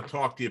we want to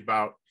talk to you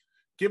about.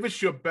 Give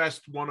us your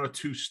best one or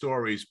two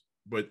stories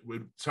with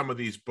some of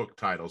these book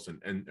titles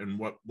and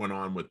what went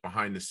on with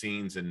behind the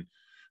scenes. And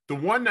the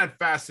one that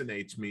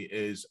fascinates me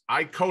is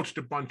I coached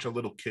a bunch of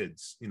little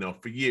kids,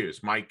 for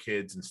years, my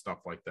kids and stuff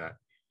like that.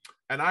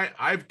 And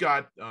I've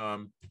got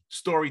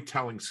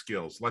storytelling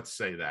skills. Let's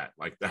say that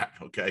like that.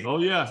 Okay. Oh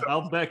yeah.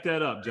 I'll back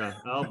that up, John.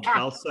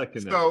 I'll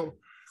second that.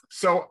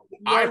 So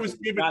I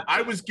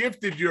was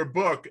gifted your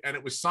book, and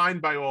it was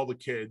signed by all the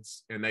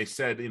kids, and they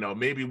said,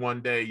 maybe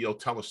one day you'll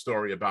tell a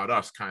story about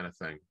us, kind of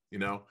thing,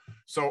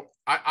 So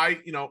I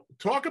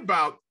talk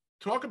about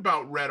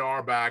Red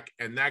Auerbach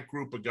and that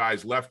group of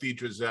guys. Lefty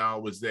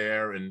Drizel was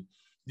there, and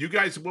you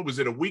guys, what was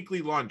it, a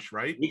weekly lunch,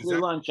 right? Weekly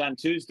lunch on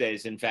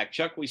Tuesdays. In fact,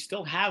 Chuck, we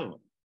still have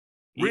them.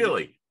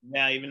 Really?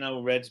 Even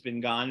though Red's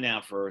been gone now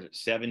for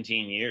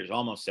 17 years,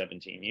 almost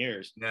 17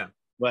 years. Yeah.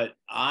 But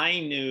I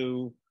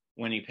knew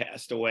when he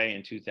passed away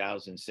in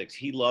 2006,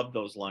 he loved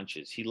those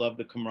lunches. He loved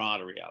the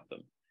camaraderie of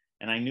them.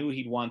 And I knew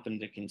he'd want them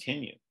to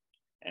continue.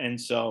 And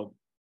so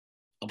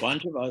a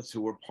bunch of us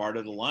who were part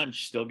of the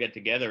lunch still get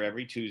together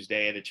every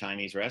Tuesday at a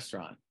Chinese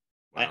restaurant.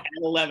 Wow. At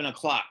 11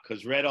 o'clock,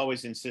 because Red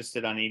always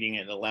insisted on eating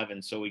at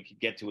 11 so he could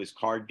get to his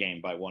card game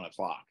by 1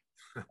 o'clock,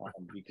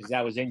 because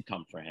that was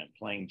income for him,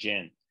 playing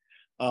gin.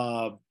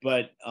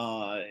 But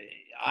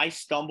I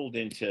stumbled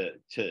into,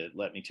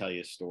 let me tell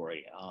you a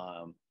story.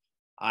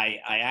 I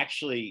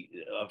actually,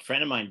 a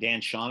friend of mine,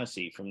 Dan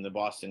Shaughnessy from the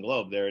Boston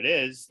Globe, there it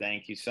is.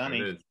 Thank you,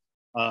 Sonny.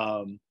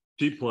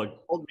 Deep plug.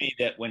 Told me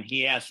that when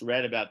he asked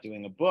Red about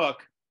doing a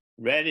book,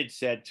 Red had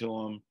said to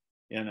him,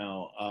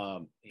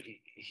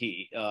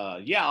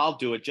 yeah, I'll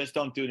do it. Just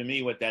don't do to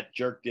me what that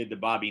jerk did to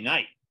Bobby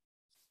Knight,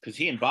 because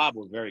he and Bob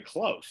were very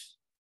close.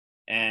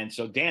 And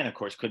so Dan, of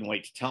course, couldn't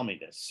wait to tell me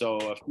this. So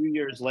a few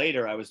years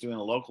later, I was doing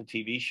a local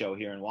TV show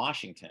here in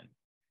Washington,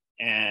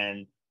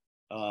 and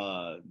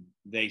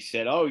they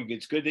said, "Oh,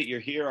 it's good that you're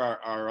here.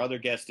 Our other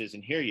guest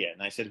isn't here yet."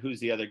 And I said, "Who's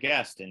the other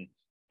guest?" And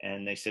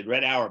they said,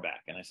 "Red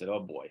Auerbach." And I said,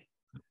 "Oh boy."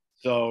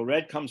 So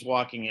Red comes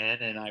walking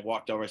in, and I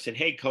walked over. I said,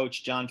 "Hey,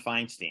 Coach, John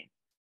Feinstein."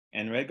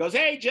 And Red goes,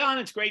 "Hey, John,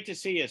 it's great to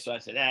see you." So I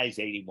said, he's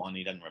 81.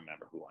 He doesn't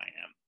remember who I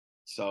am.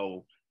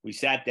 So we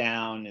sat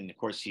down, and of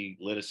course he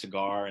lit a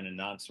cigar in a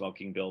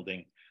non-smoking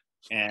building.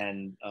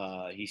 And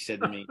he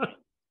said to me,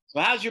 "So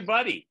how's your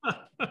buddy?"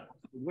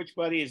 "Which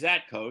buddy is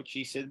that, Coach?"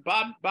 He said,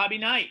 Bobby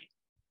Knight."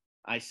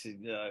 I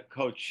said,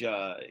 "Coach,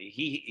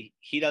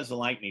 he doesn't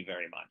like me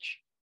very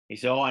much." He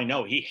said, "Oh, I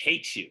know. He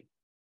hates you."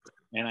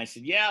 And I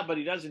said, "Yeah, but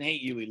he doesn't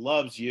hate you. He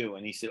loves you."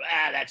 And he said,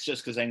 "That's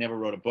just because I never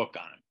wrote a book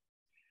on him."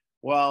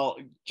 Well,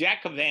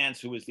 Jack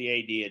Cavance, who was the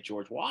AD at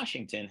George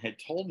Washington, had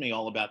told me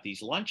all about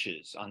these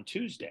lunches on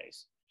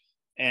Tuesdays.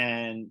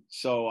 And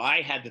so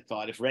I had the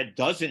thought, if Red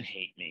doesn't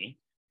hate me,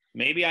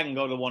 maybe I can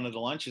go to one of the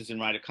lunches and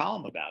write a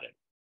column about it.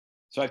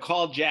 So I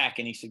called Jack,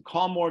 and he said,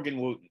 "Call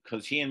Morgan Wooten,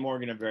 because he and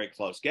Morgan are very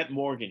close. Get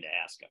Morgan to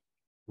ask him."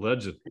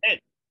 Legend.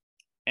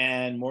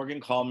 And Morgan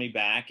called me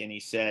back, and he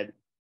said,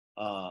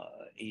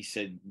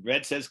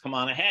 "Red says, come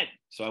on ahead."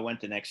 So I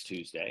went the next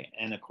Tuesday,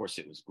 and of course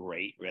it was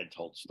great. Red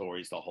told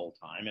stories the whole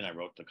time, and I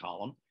wrote the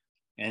column.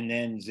 And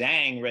then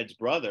Zhang, Red's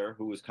brother,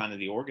 who was kind of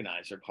the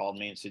organizer, called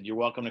me and said, "You're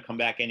welcome to come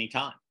back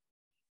anytime."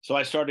 So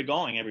I started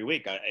going every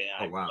week. I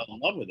fell in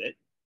love with it.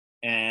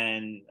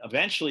 And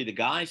eventually the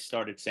guys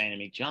started saying to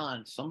me,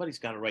 "John, somebody's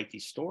got to write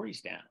these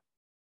stories down.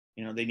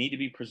 You know, they need to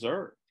be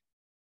preserved."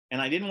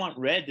 And I didn't want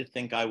Red to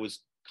think I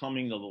was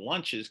coming to the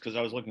lunches because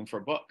I was looking for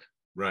a book.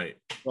 Right.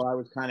 So I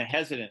was kind of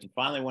hesitant. And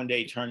finally one day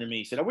he turned to me,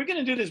 he said, "Are we going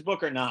to do this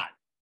book or not?"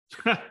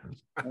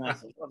 And I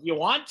said, "Well, if you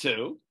want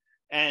to."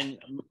 And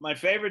my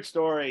favorite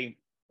story,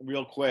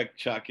 real quick,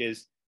 Chuck,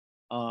 is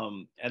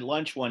at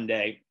lunch one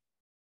day,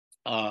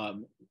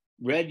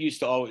 Red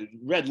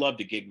loved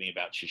to gig me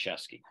about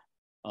Krzyzewski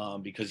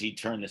because he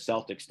turned the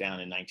Celtics down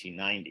in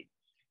 1990.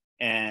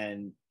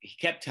 And he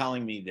kept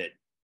telling me that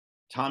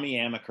Tommy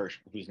Amaker,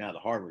 who's now the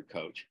Harvard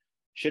coach,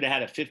 should have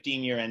had a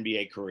 15-year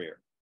NBA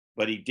career,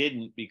 but he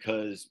didn't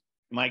because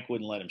Mike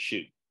wouldn't let him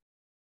shoot.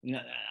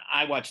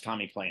 I watched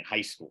Tommy play in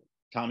high school.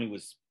 Tommy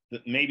was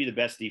maybe the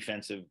best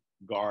defensive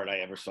guard I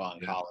ever saw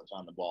in college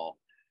on the ball.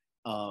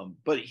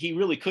 But he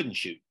really couldn't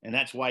shoot. And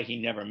that's why he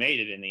never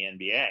made it in the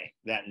NBA,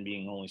 that and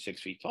being only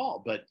 6 feet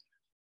tall. But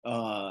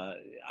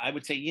I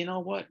would say, you know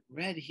what,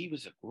 Red, he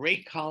was a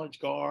great college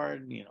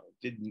guard, you know,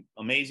 did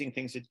amazing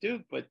things at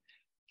Duke, but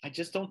I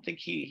just don't think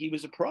he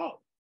was a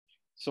pro.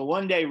 So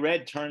one day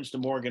Red turns to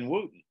Morgan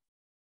Wooten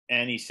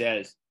and he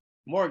says,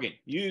 "Morgan,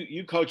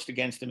 you coached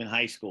against him in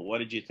high school. What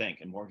did you think?"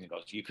 And Morgan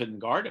goes, "You couldn't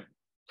guard him.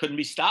 Couldn't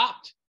be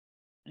stopped."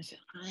 I said,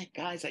 "All right,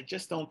 guys, I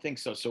just don't think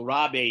so." So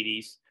Rob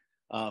 80s,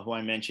 who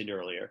I mentioned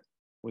earlier,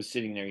 was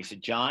sitting there. He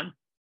said, "John,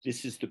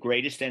 this is the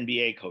greatest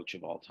NBA coach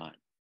of all time.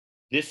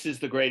 This is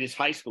the greatest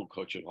high school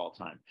coach of all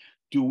time.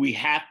 Do we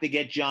have to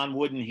get John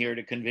Wooden here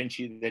to convince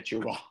you that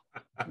you're wrong?"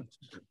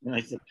 And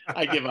I said,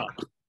 "I give up."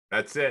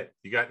 That's it.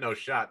 You got no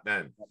shot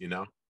then, you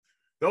know.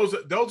 Those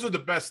are the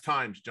best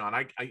times, John.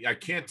 I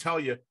can't tell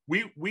you.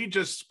 We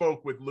just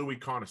spoke with Louis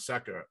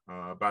Carnesecca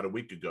about a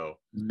week ago.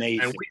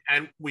 Amazing.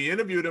 And we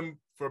interviewed him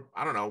for,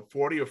 I don't know,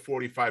 40 or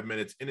 45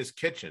 minutes in his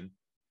kitchen.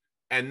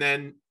 And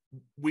then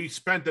we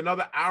spent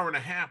another hour and a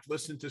half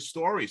listening to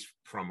stories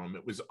from him.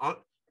 It was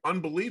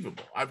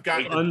unbelievable. I've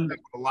got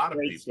a lot of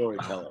people.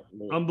 Storyteller.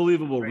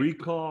 Unbelievable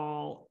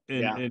recall.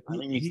 And I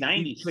mean, he's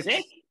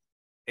 96.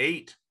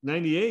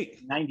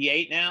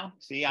 98 now.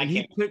 See,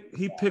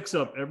 he picks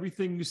up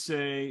everything you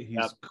say.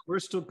 He's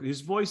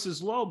his voice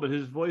is low, but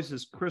his voice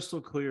is crystal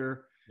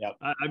clear. Yep.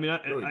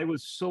 I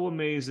was so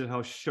amazed at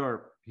how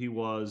sharp he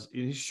was.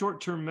 His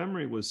short-term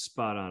memory was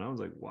spot on. I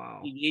was like,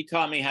 wow. He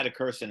taught me how to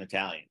curse in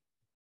Italian.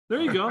 There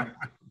you go.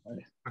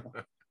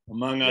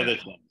 Among other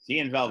things. He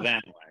and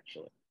Valvano,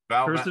 actually.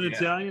 Curse in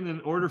Italian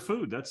and order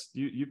food. That's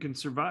you can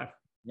survive.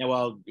 Yeah,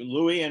 well,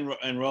 Louis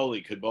and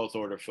Rolly could both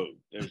order food.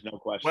 There's no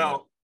question.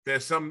 Well,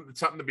 there's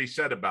something to be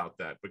said about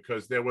that,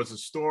 because there was a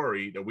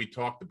story that we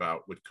talked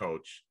about with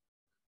Coach,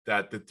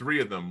 that the three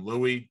of them,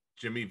 Louis,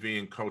 Jimmy V,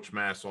 and Coach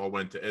Mass, all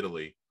went to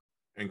Italy,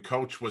 and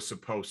Coach was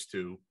supposed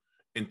to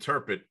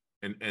interpret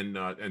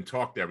and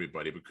talk to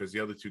everybody because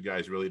the other two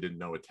guys really didn't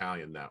know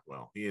Italian that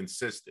well. He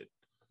insisted.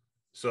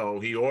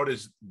 So he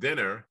orders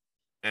dinner,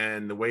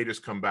 and the waiters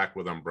come back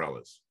with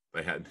umbrellas.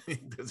 They had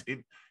because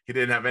he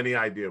didn't have any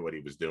idea what he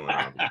was doing.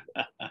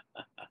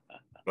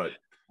 But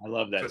I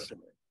love that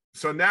story.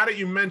 So now that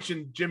you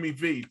mentioned Jimmy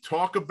V,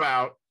 talk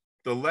about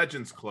the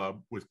Legends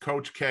Club with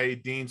Coach K,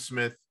 Dean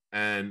Smith,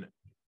 and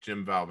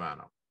Jim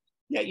Valvano.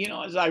 Yeah, you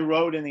know, as I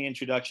wrote in the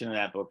introduction of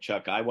that book,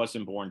 Chuck, I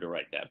wasn't born to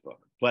write that book,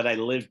 but I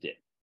lived it.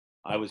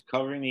 I was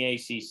covering the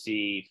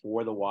ACC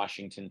for the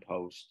Washington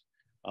Post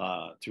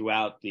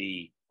throughout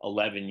the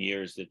 11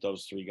 years that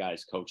those three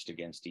guys coached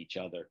against each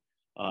other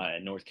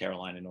at North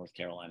Carolina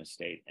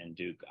State, and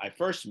Duke. I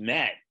first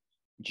met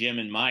Jim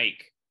and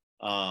Mike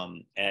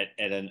at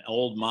an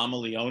old Mama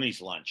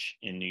Leone's lunch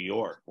in New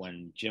York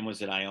when Jim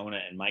was at Iona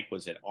and Mike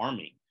was at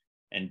Army.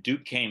 And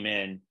Duke came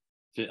in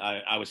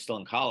I was still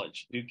in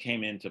college. Duke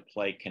came in to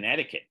play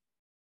Connecticut.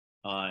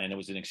 And it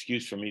was an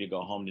excuse for me to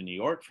go home to New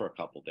York for a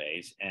couple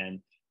days.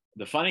 And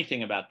the funny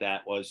thing about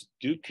that was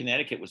Duke,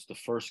 Connecticut was the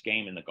first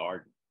game in the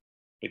Garden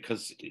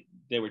because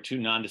there were two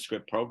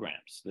nondescript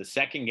programs. The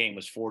second game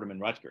was Fordham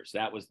and Rutgers.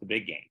 That was the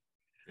big game.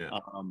 Yeah.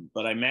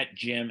 But I met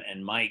Jim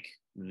and Mike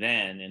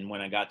then. And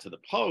when I got to the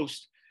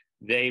Post,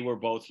 they were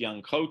both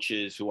young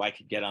coaches who I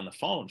could get on the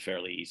phone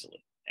fairly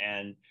easily.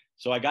 And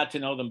so I got to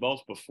know them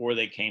both before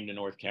they came to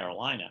North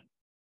Carolina.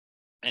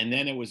 And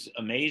then it was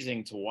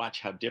amazing to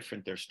watch how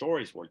different their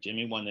stories were.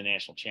 Jimmy won the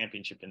national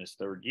championship in his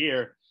third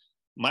year.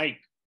 Mike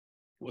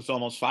was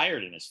almost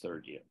fired in his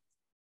third year.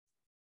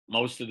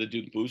 Most of the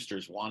Duke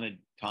boosters wanted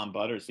Tom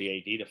Butters, the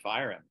AD, to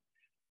fire him.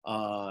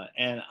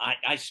 And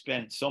I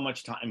spent so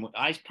much time.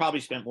 I probably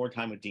spent more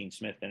time with Dean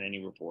Smith than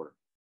any reporter,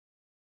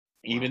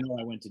 even though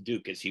I went to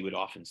Duke, as he would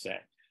often say.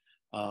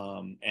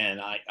 And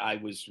I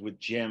was with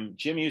Jim.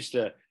 Jim used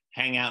to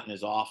hang out in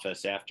his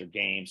office after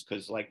games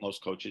because, like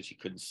most coaches, he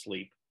couldn't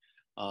sleep.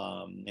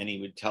 And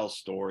he would tell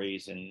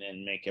stories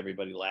and make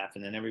everybody laugh.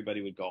 And then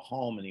everybody would go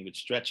home and he would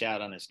stretch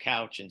out on his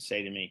couch and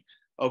say to me,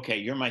 "Okay,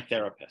 you're my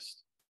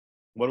therapist.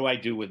 What do I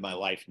do with my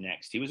life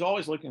next?" He was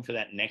always looking for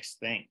that next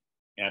thing.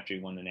 after he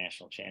won the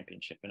national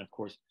championship. And of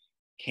course,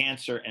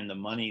 cancer and the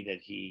money that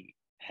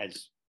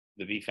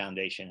the V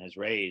Foundation has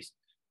raised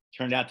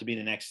turned out to be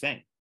the next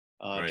thing.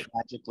 Right.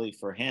 Tragically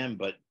for him,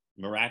 but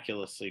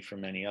miraculously for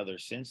many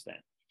others since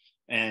then.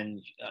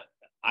 And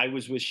I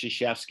was with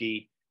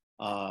Krzyzewski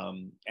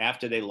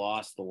after they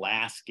lost the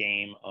last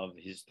game of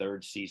his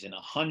third season,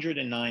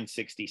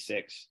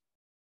 109-66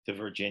 to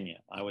Virginia.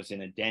 I was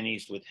in a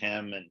Denny's with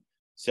him and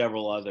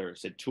several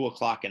others at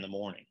 2:00 in the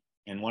morning.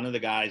 And one of the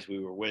guys we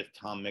were with,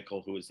 Tom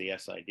Mickle, who was the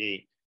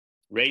SID,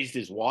 raised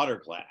his water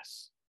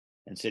glass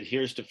and said,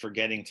 "Here's to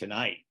forgetting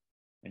tonight."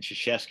 And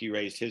Krzyzewski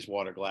raised his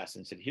water glass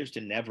and said, "Here's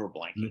to never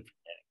blanking."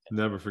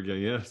 Never forget.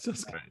 Yeah. It's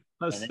just,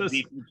 and they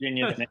beat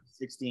Virginia the next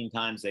 16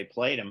 times they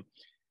played him.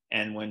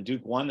 And when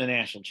Duke won the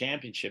national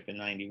championship in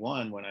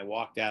 91, when I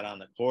walked out on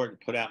the court and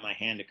put out my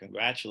hand to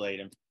congratulate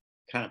him,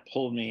 kind of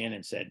pulled me in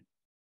and said,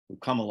 "We've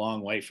come a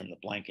long way from the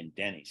blanking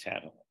Denny's,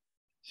 haven't we?"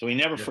 So he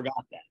never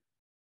forgot that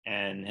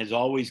and has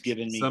always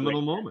given me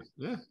seminal moment.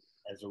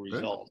 As a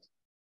result.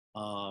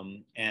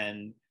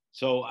 And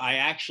so I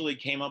actually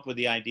came up with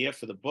the idea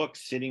for the book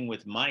sitting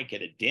with Mike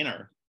at a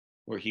dinner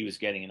where he was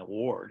getting an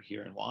award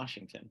here in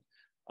Washington,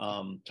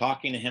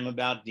 talking to him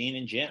about Dean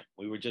and Jim.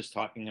 We were just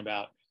talking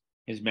about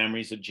his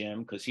memories of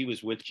Jim because he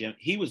was with Jim.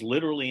 He was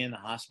literally in the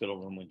hospital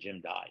room when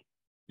Jim died.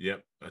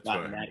 Yep, that's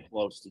gotten that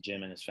close to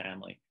Jim and his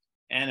family,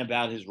 and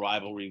about his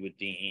rivalry with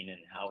Dean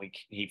and how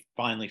he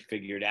finally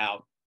figured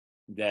out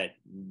that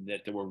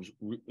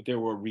there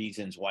were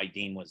reasons why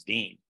Dean was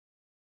Dean.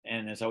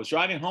 And as I was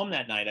driving home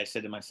that night, I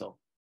said to myself,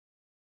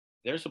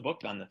 "There's a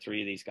book on the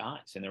three of these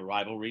guys and their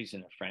rivalries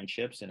and their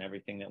friendships and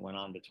everything that went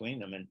on between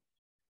them." And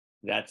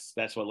that's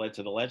what led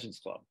to the Legends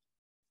Club.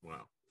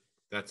 Wow,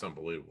 that's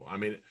unbelievable. I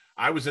mean,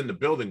 I was in the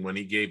building when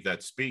he gave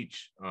that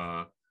speech.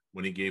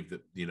 When he gave the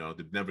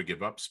Never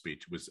Give Up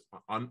speech,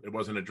 it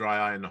wasn't a dry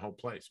eye in the whole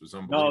place. It was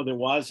unbelievable. No, there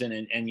wasn't.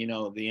 And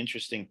the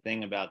interesting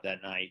thing about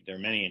that night, there are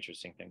many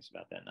interesting things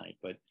about that night,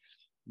 but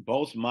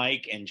both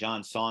Mike and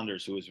John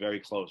Saunders, who was very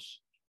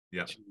close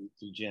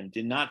to Jim,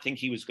 did not think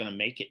he was going to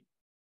make it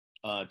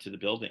to the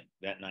building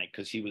that night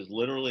because he was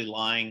literally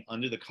lying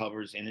under the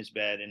covers in his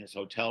bed in his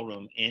hotel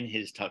room in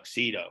his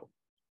tuxedo,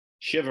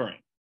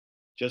 shivering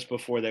just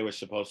before they were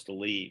supposed to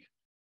leave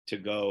to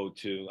go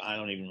to, I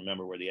don't even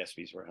remember where the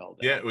ESPYs were held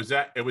at. Yeah, it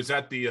was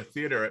at the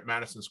theater at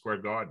Madison Square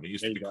Garden. It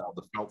used to be called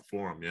the Felt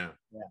Forum. Yeah,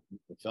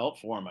 the Felt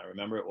Forum. I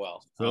remember it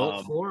well.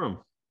 Felt Forum.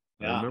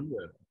 I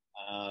remember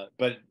it.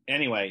 But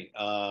anyway,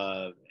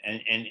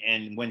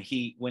 and when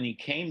he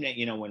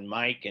came, when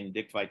Mike and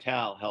Dick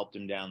Vitale helped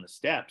him down the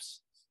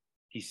steps,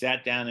 he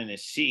sat down in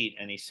his seat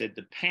and he said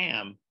to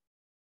Pam,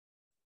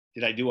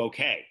 "Did I do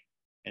okay?"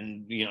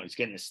 And he's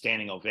getting a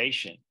standing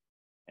ovation.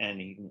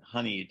 And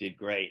 "Honey, you did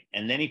great."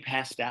 And then he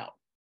passed out.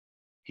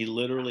 He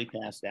literally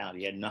passed out.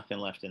 He had nothing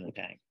left in the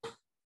tank.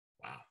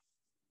 Wow.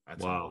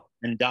 Wow.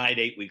 And died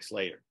 8 weeks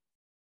later.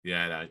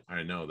 Yeah,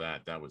 I know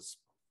that. That was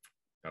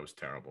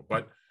terrible.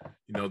 But,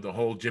 the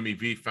whole Jimmy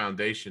V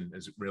Foundation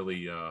has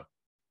really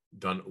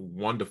done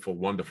wonderful,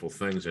 wonderful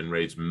things and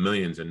raised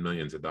millions and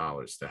millions of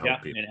dollars to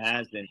help people. It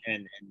has.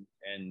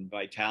 And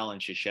Vitale and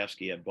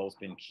Krzyzewski have both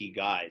been key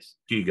guys.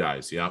 Key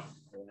guys, yep.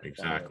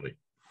 Exactly.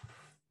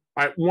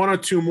 All right, one or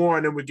two more,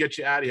 and then we get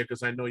you out of here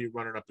because I know you're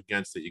running up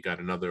against it. You got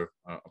another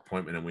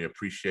appointment, and we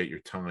appreciate your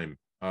time.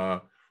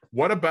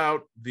 What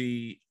about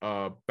the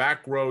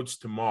Back Roads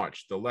to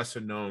March, the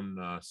lesser-known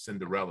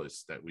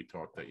Cinderellas that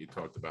you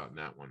talked about in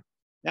that one?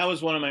 That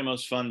was one of my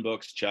most fun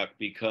books, Chuck,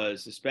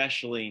 because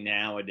especially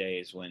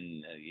nowadays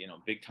when,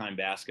 big-time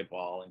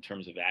basketball in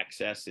terms of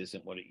access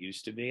isn't what it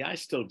used to be. I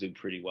still do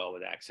pretty well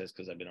with access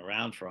because I've been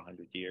around for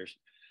 100 years.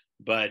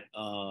 But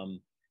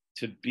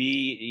to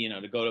be,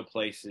 to go to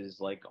places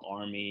like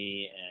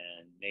Army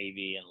and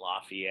Navy and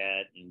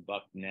Lafayette and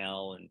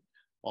Bucknell and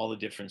all the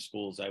different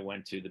schools I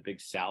went to, the big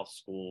South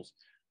schools,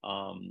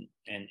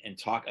 and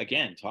talk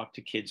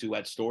to kids who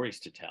had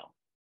stories to tell.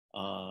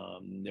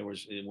 There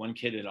was one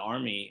kid at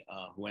Army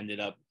who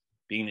ended up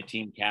being the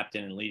team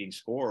captain and leading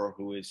scorer,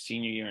 who his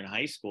senior year in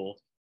high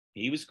school,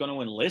 he was going to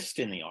enlist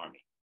in the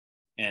Army.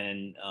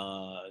 And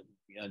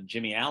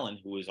Jimmy Allen,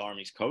 who was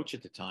Army's coach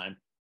at the time,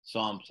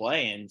 saw him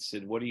play and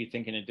said, "What are you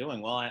thinking of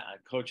doing?" "Well,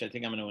 Coach, I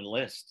think I'm going to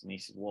enlist." And he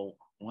said, "Well,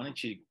 why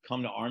don't you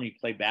come to Army,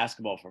 play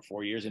basketball for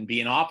 4 years and be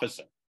an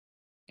officer?"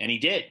 And he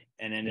did,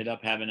 and ended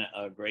up having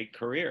a great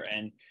career.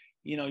 And,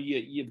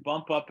 you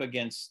bump up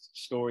against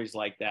stories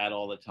like that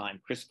all the time.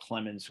 Chris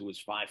Clemens, who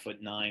was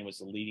 5'9", was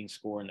the leading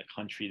scorer in the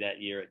country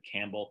that year at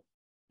Campbell,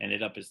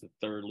 ended up as the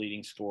third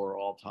leading scorer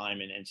all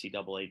time in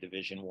NCAA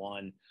Division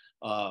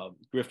I.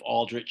 Griff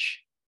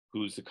Aldrich,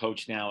 who's the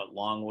coach now at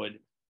Longwood,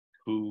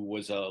 who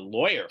was a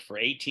lawyer for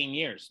 18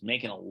 years,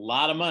 making a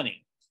lot of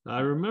money. I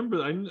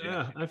remember.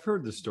 I've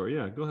heard the story.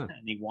 Yeah, go ahead.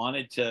 And he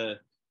wanted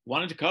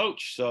to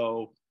coach.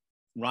 So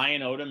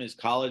Ryan Odom, his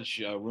college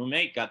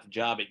roommate, got the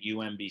job at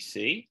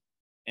UMBC.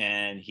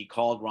 And he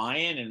called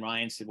Ryan, and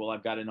Ryan said, "Well,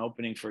 I've got an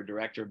opening for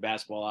director of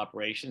basketball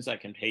operations. I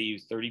can pay you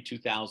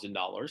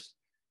 $32,000.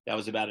 That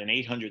was about an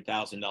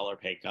 $800,000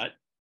 pay cut.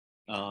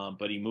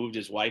 But he moved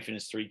his wife and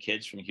his 3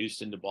 kids from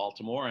Houston to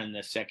Baltimore. And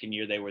the second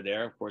year they were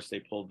there, of course, they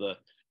pulled the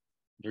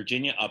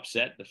Virginia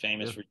upset, the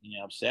famous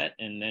Virginia upset.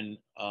 And then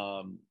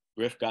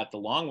Griff got the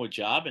Longwood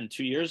job. And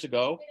 2 years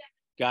ago,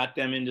 got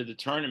them into the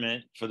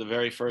tournament for the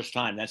very first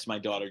time. That's my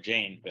daughter,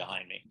 Jane,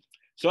 behind me.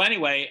 So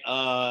anyway,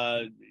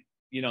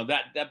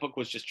 that book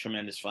was just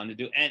tremendous fun to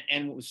do.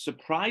 And was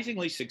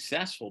surprisingly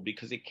successful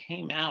because it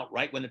came out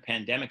right when the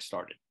pandemic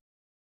started.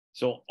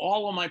 So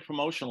all of my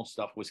promotional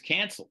stuff was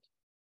canceled.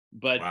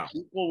 But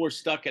people were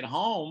stuck at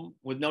home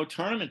with no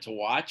tournament to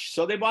watch,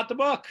 so they bought the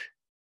book.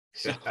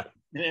 So it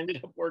ended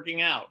up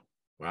working out.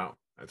 Wow,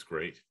 that's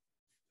great.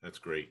 That's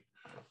great.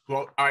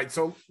 Well, all right.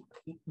 So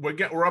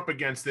we're up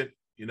against it.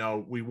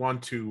 We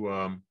want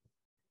to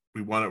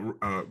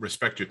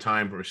respect your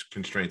time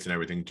constraints and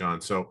everything, John.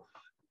 So,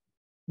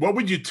 what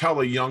would you tell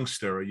a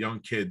youngster, a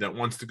young kid that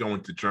wants to go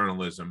into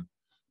journalism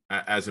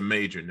as a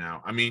major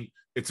now? I mean,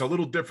 it's a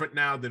little different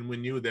now than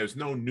when there's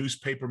no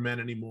newspapermen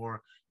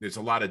anymore. There's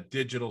a lot of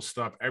digital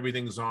stuff.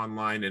 Everything's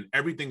online and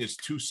everything is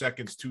 2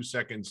 seconds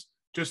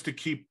just to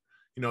keep,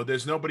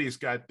 there's nobody's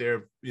got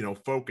their,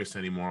 focus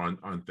anymore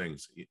on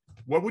things.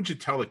 What would you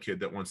tell a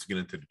kid that wants to get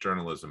into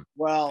journalism?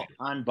 Well,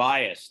 I'm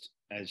biased,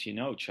 as you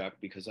know, Chuck,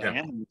 because I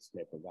am a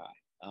newspaper guy.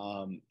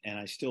 And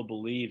I still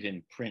believe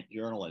in print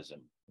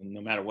journalism, no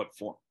matter what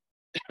form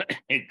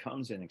it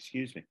comes in,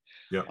 excuse me.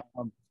 Yeah.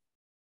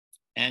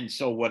 And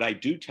so what I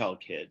do tell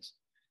kids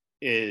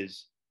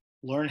is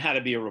learn how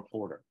to be a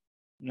reporter.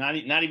 Not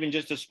even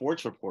just a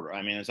sports reporter.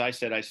 I mean, as I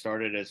said, I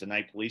started as a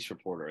night police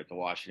reporter at the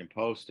Washington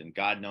Post, and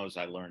God knows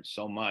I learned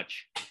so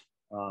much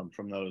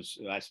from those.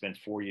 I spent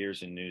 4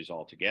 years in news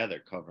altogether,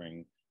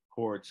 covering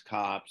courts,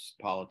 cops,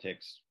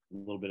 politics, a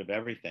little bit of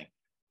everything.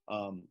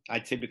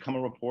 I'd say become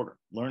a reporter,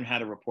 learn how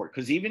to report.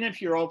 Because even if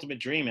your ultimate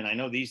dream, and I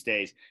know these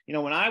days,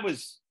 when I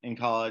was in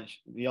college,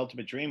 the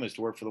ultimate dream was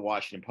to work for the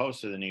Washington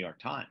Post or the New York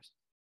Times.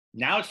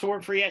 Now it's to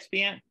work for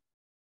ESPN.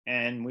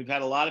 And we've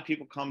had a lot of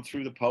people come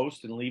through the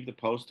Post and leave the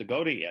Post to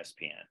go to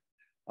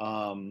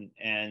ESPN.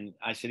 And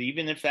I said,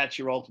 even if that's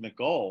your ultimate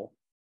goal,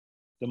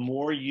 the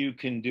more you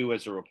can do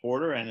as a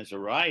reporter and as a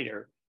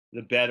writer,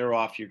 the better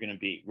off you're going to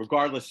be,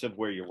 regardless of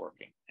where you're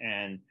working.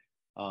 And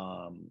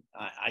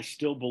I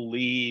still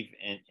believe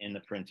in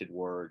the printed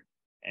word.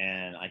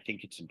 And I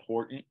think it's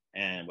important.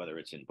 And whether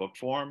it's in book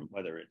form,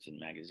 whether it's in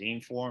magazine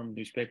form,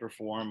 newspaper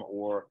form,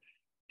 or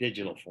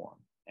digital form.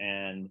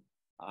 And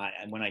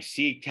when I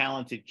see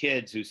talented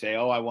kids who say,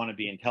 "Oh, I want to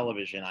be in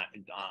television,"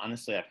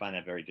 honestly, I find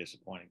that very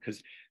disappointing,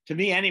 because to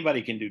me,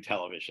 anybody can do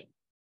television.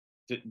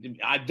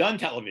 I've done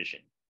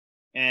television,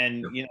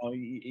 and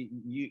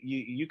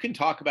you can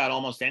talk about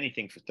almost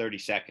anything for 30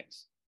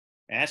 seconds.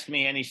 Ask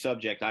me any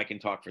subject, I can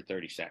talk for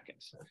 30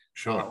 seconds.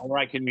 Sure. Or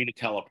I can read a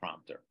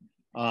teleprompter.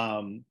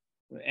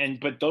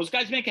 But those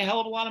guys make a hell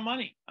of a lot of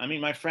money. I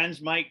mean, my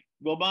friends Mike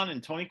Wilbon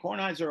and Tony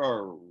Kornheiser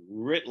are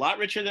a lot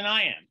richer than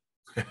I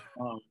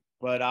am.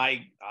 But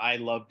I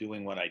love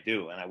doing what I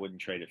do, and I wouldn't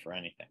trade it for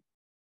anything.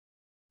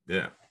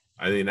 Yeah.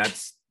 I think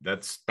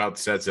that's about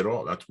says it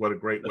all. That's what a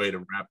great way to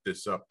wrap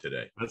this up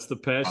today. That's the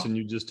passion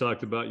you just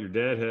talked about your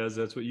dad has.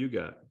 That's what you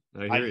got.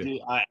 I hear you.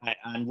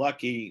 I'm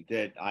lucky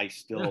that I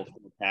still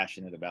feel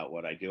passionate about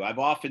what I do. I've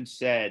often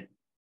said,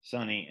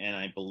 Sonny, and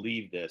I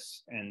believe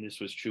this, and this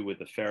was true with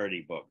the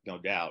Feherty book, no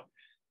doubt,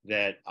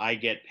 that I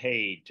get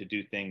paid to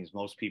do things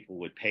most people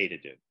would pay to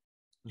do.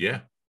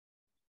 Yeah.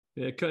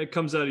 Yeah, it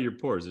comes out of your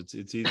pores. It's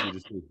easy to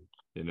see,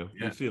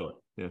 you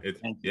feel it.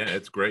 Yeah.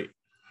 It's great.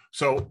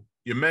 So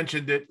you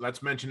mentioned it.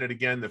 Let's mention it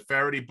again. The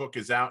Feherty book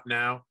is out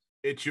now.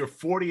 It's your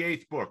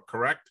 48th book,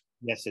 correct?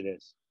 Yes, it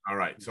is. All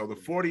right. So the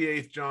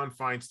 48th John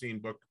Feinstein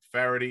book,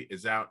 Feherty,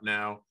 is out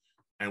now.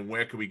 And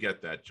where can we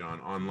get that, John?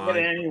 Online? Get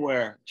it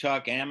anywhere.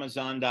 Chuck,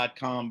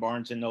 Amazon.com,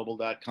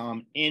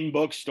 BarnesandNoble.com, in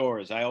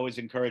bookstores. I always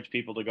encourage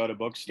people to go to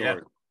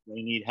bookstores. Yeah.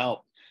 They need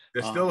help.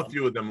 There's still a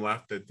few of them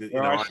left.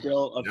 There are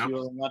still a few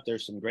of them left.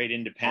 There's some great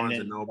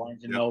independent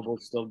Barnes and Noble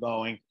still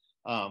going,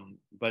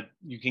 but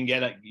you can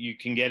get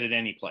it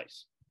any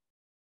place.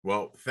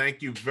 Well,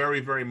 thank you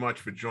very, very much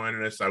for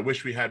joining us. I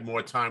wish we had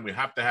more time. We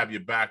have to have you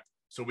back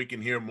so we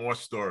can hear more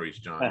stories,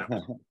 John.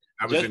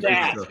 Just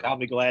ask. I'll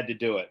be glad to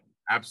do it.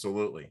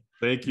 Absolutely.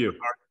 Thank you.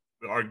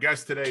 Our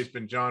guest today has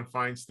been John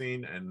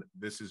Feinstein, and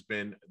this has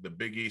been the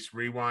Big East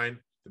Rewind.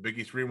 The Big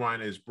East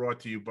Rewind is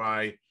brought to you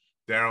by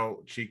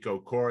Daryl Chico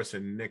Chorus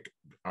and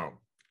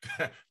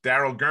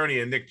Daryl Gurney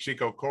and Nick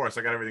Chico Chorus.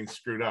 I got everything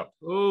screwed up.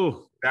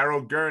 Oh,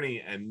 Daryl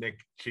Gurney and Nick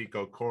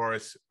Chico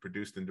Chorus,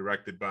 produced and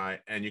directed by.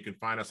 And you can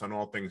find us on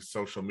all things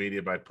social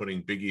media by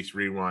putting Big East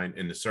Rewind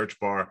in the search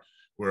bar.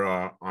 We're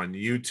on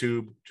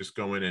YouTube. Just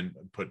go in and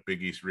put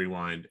Big East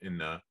Rewind in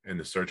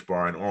the search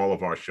bar, and all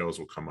of our shows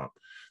will come up.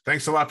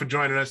 Thanks a lot for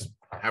joining us.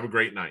 Have a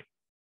great night.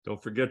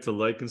 Don't forget to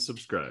like and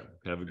subscribe.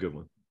 Have a good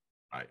one.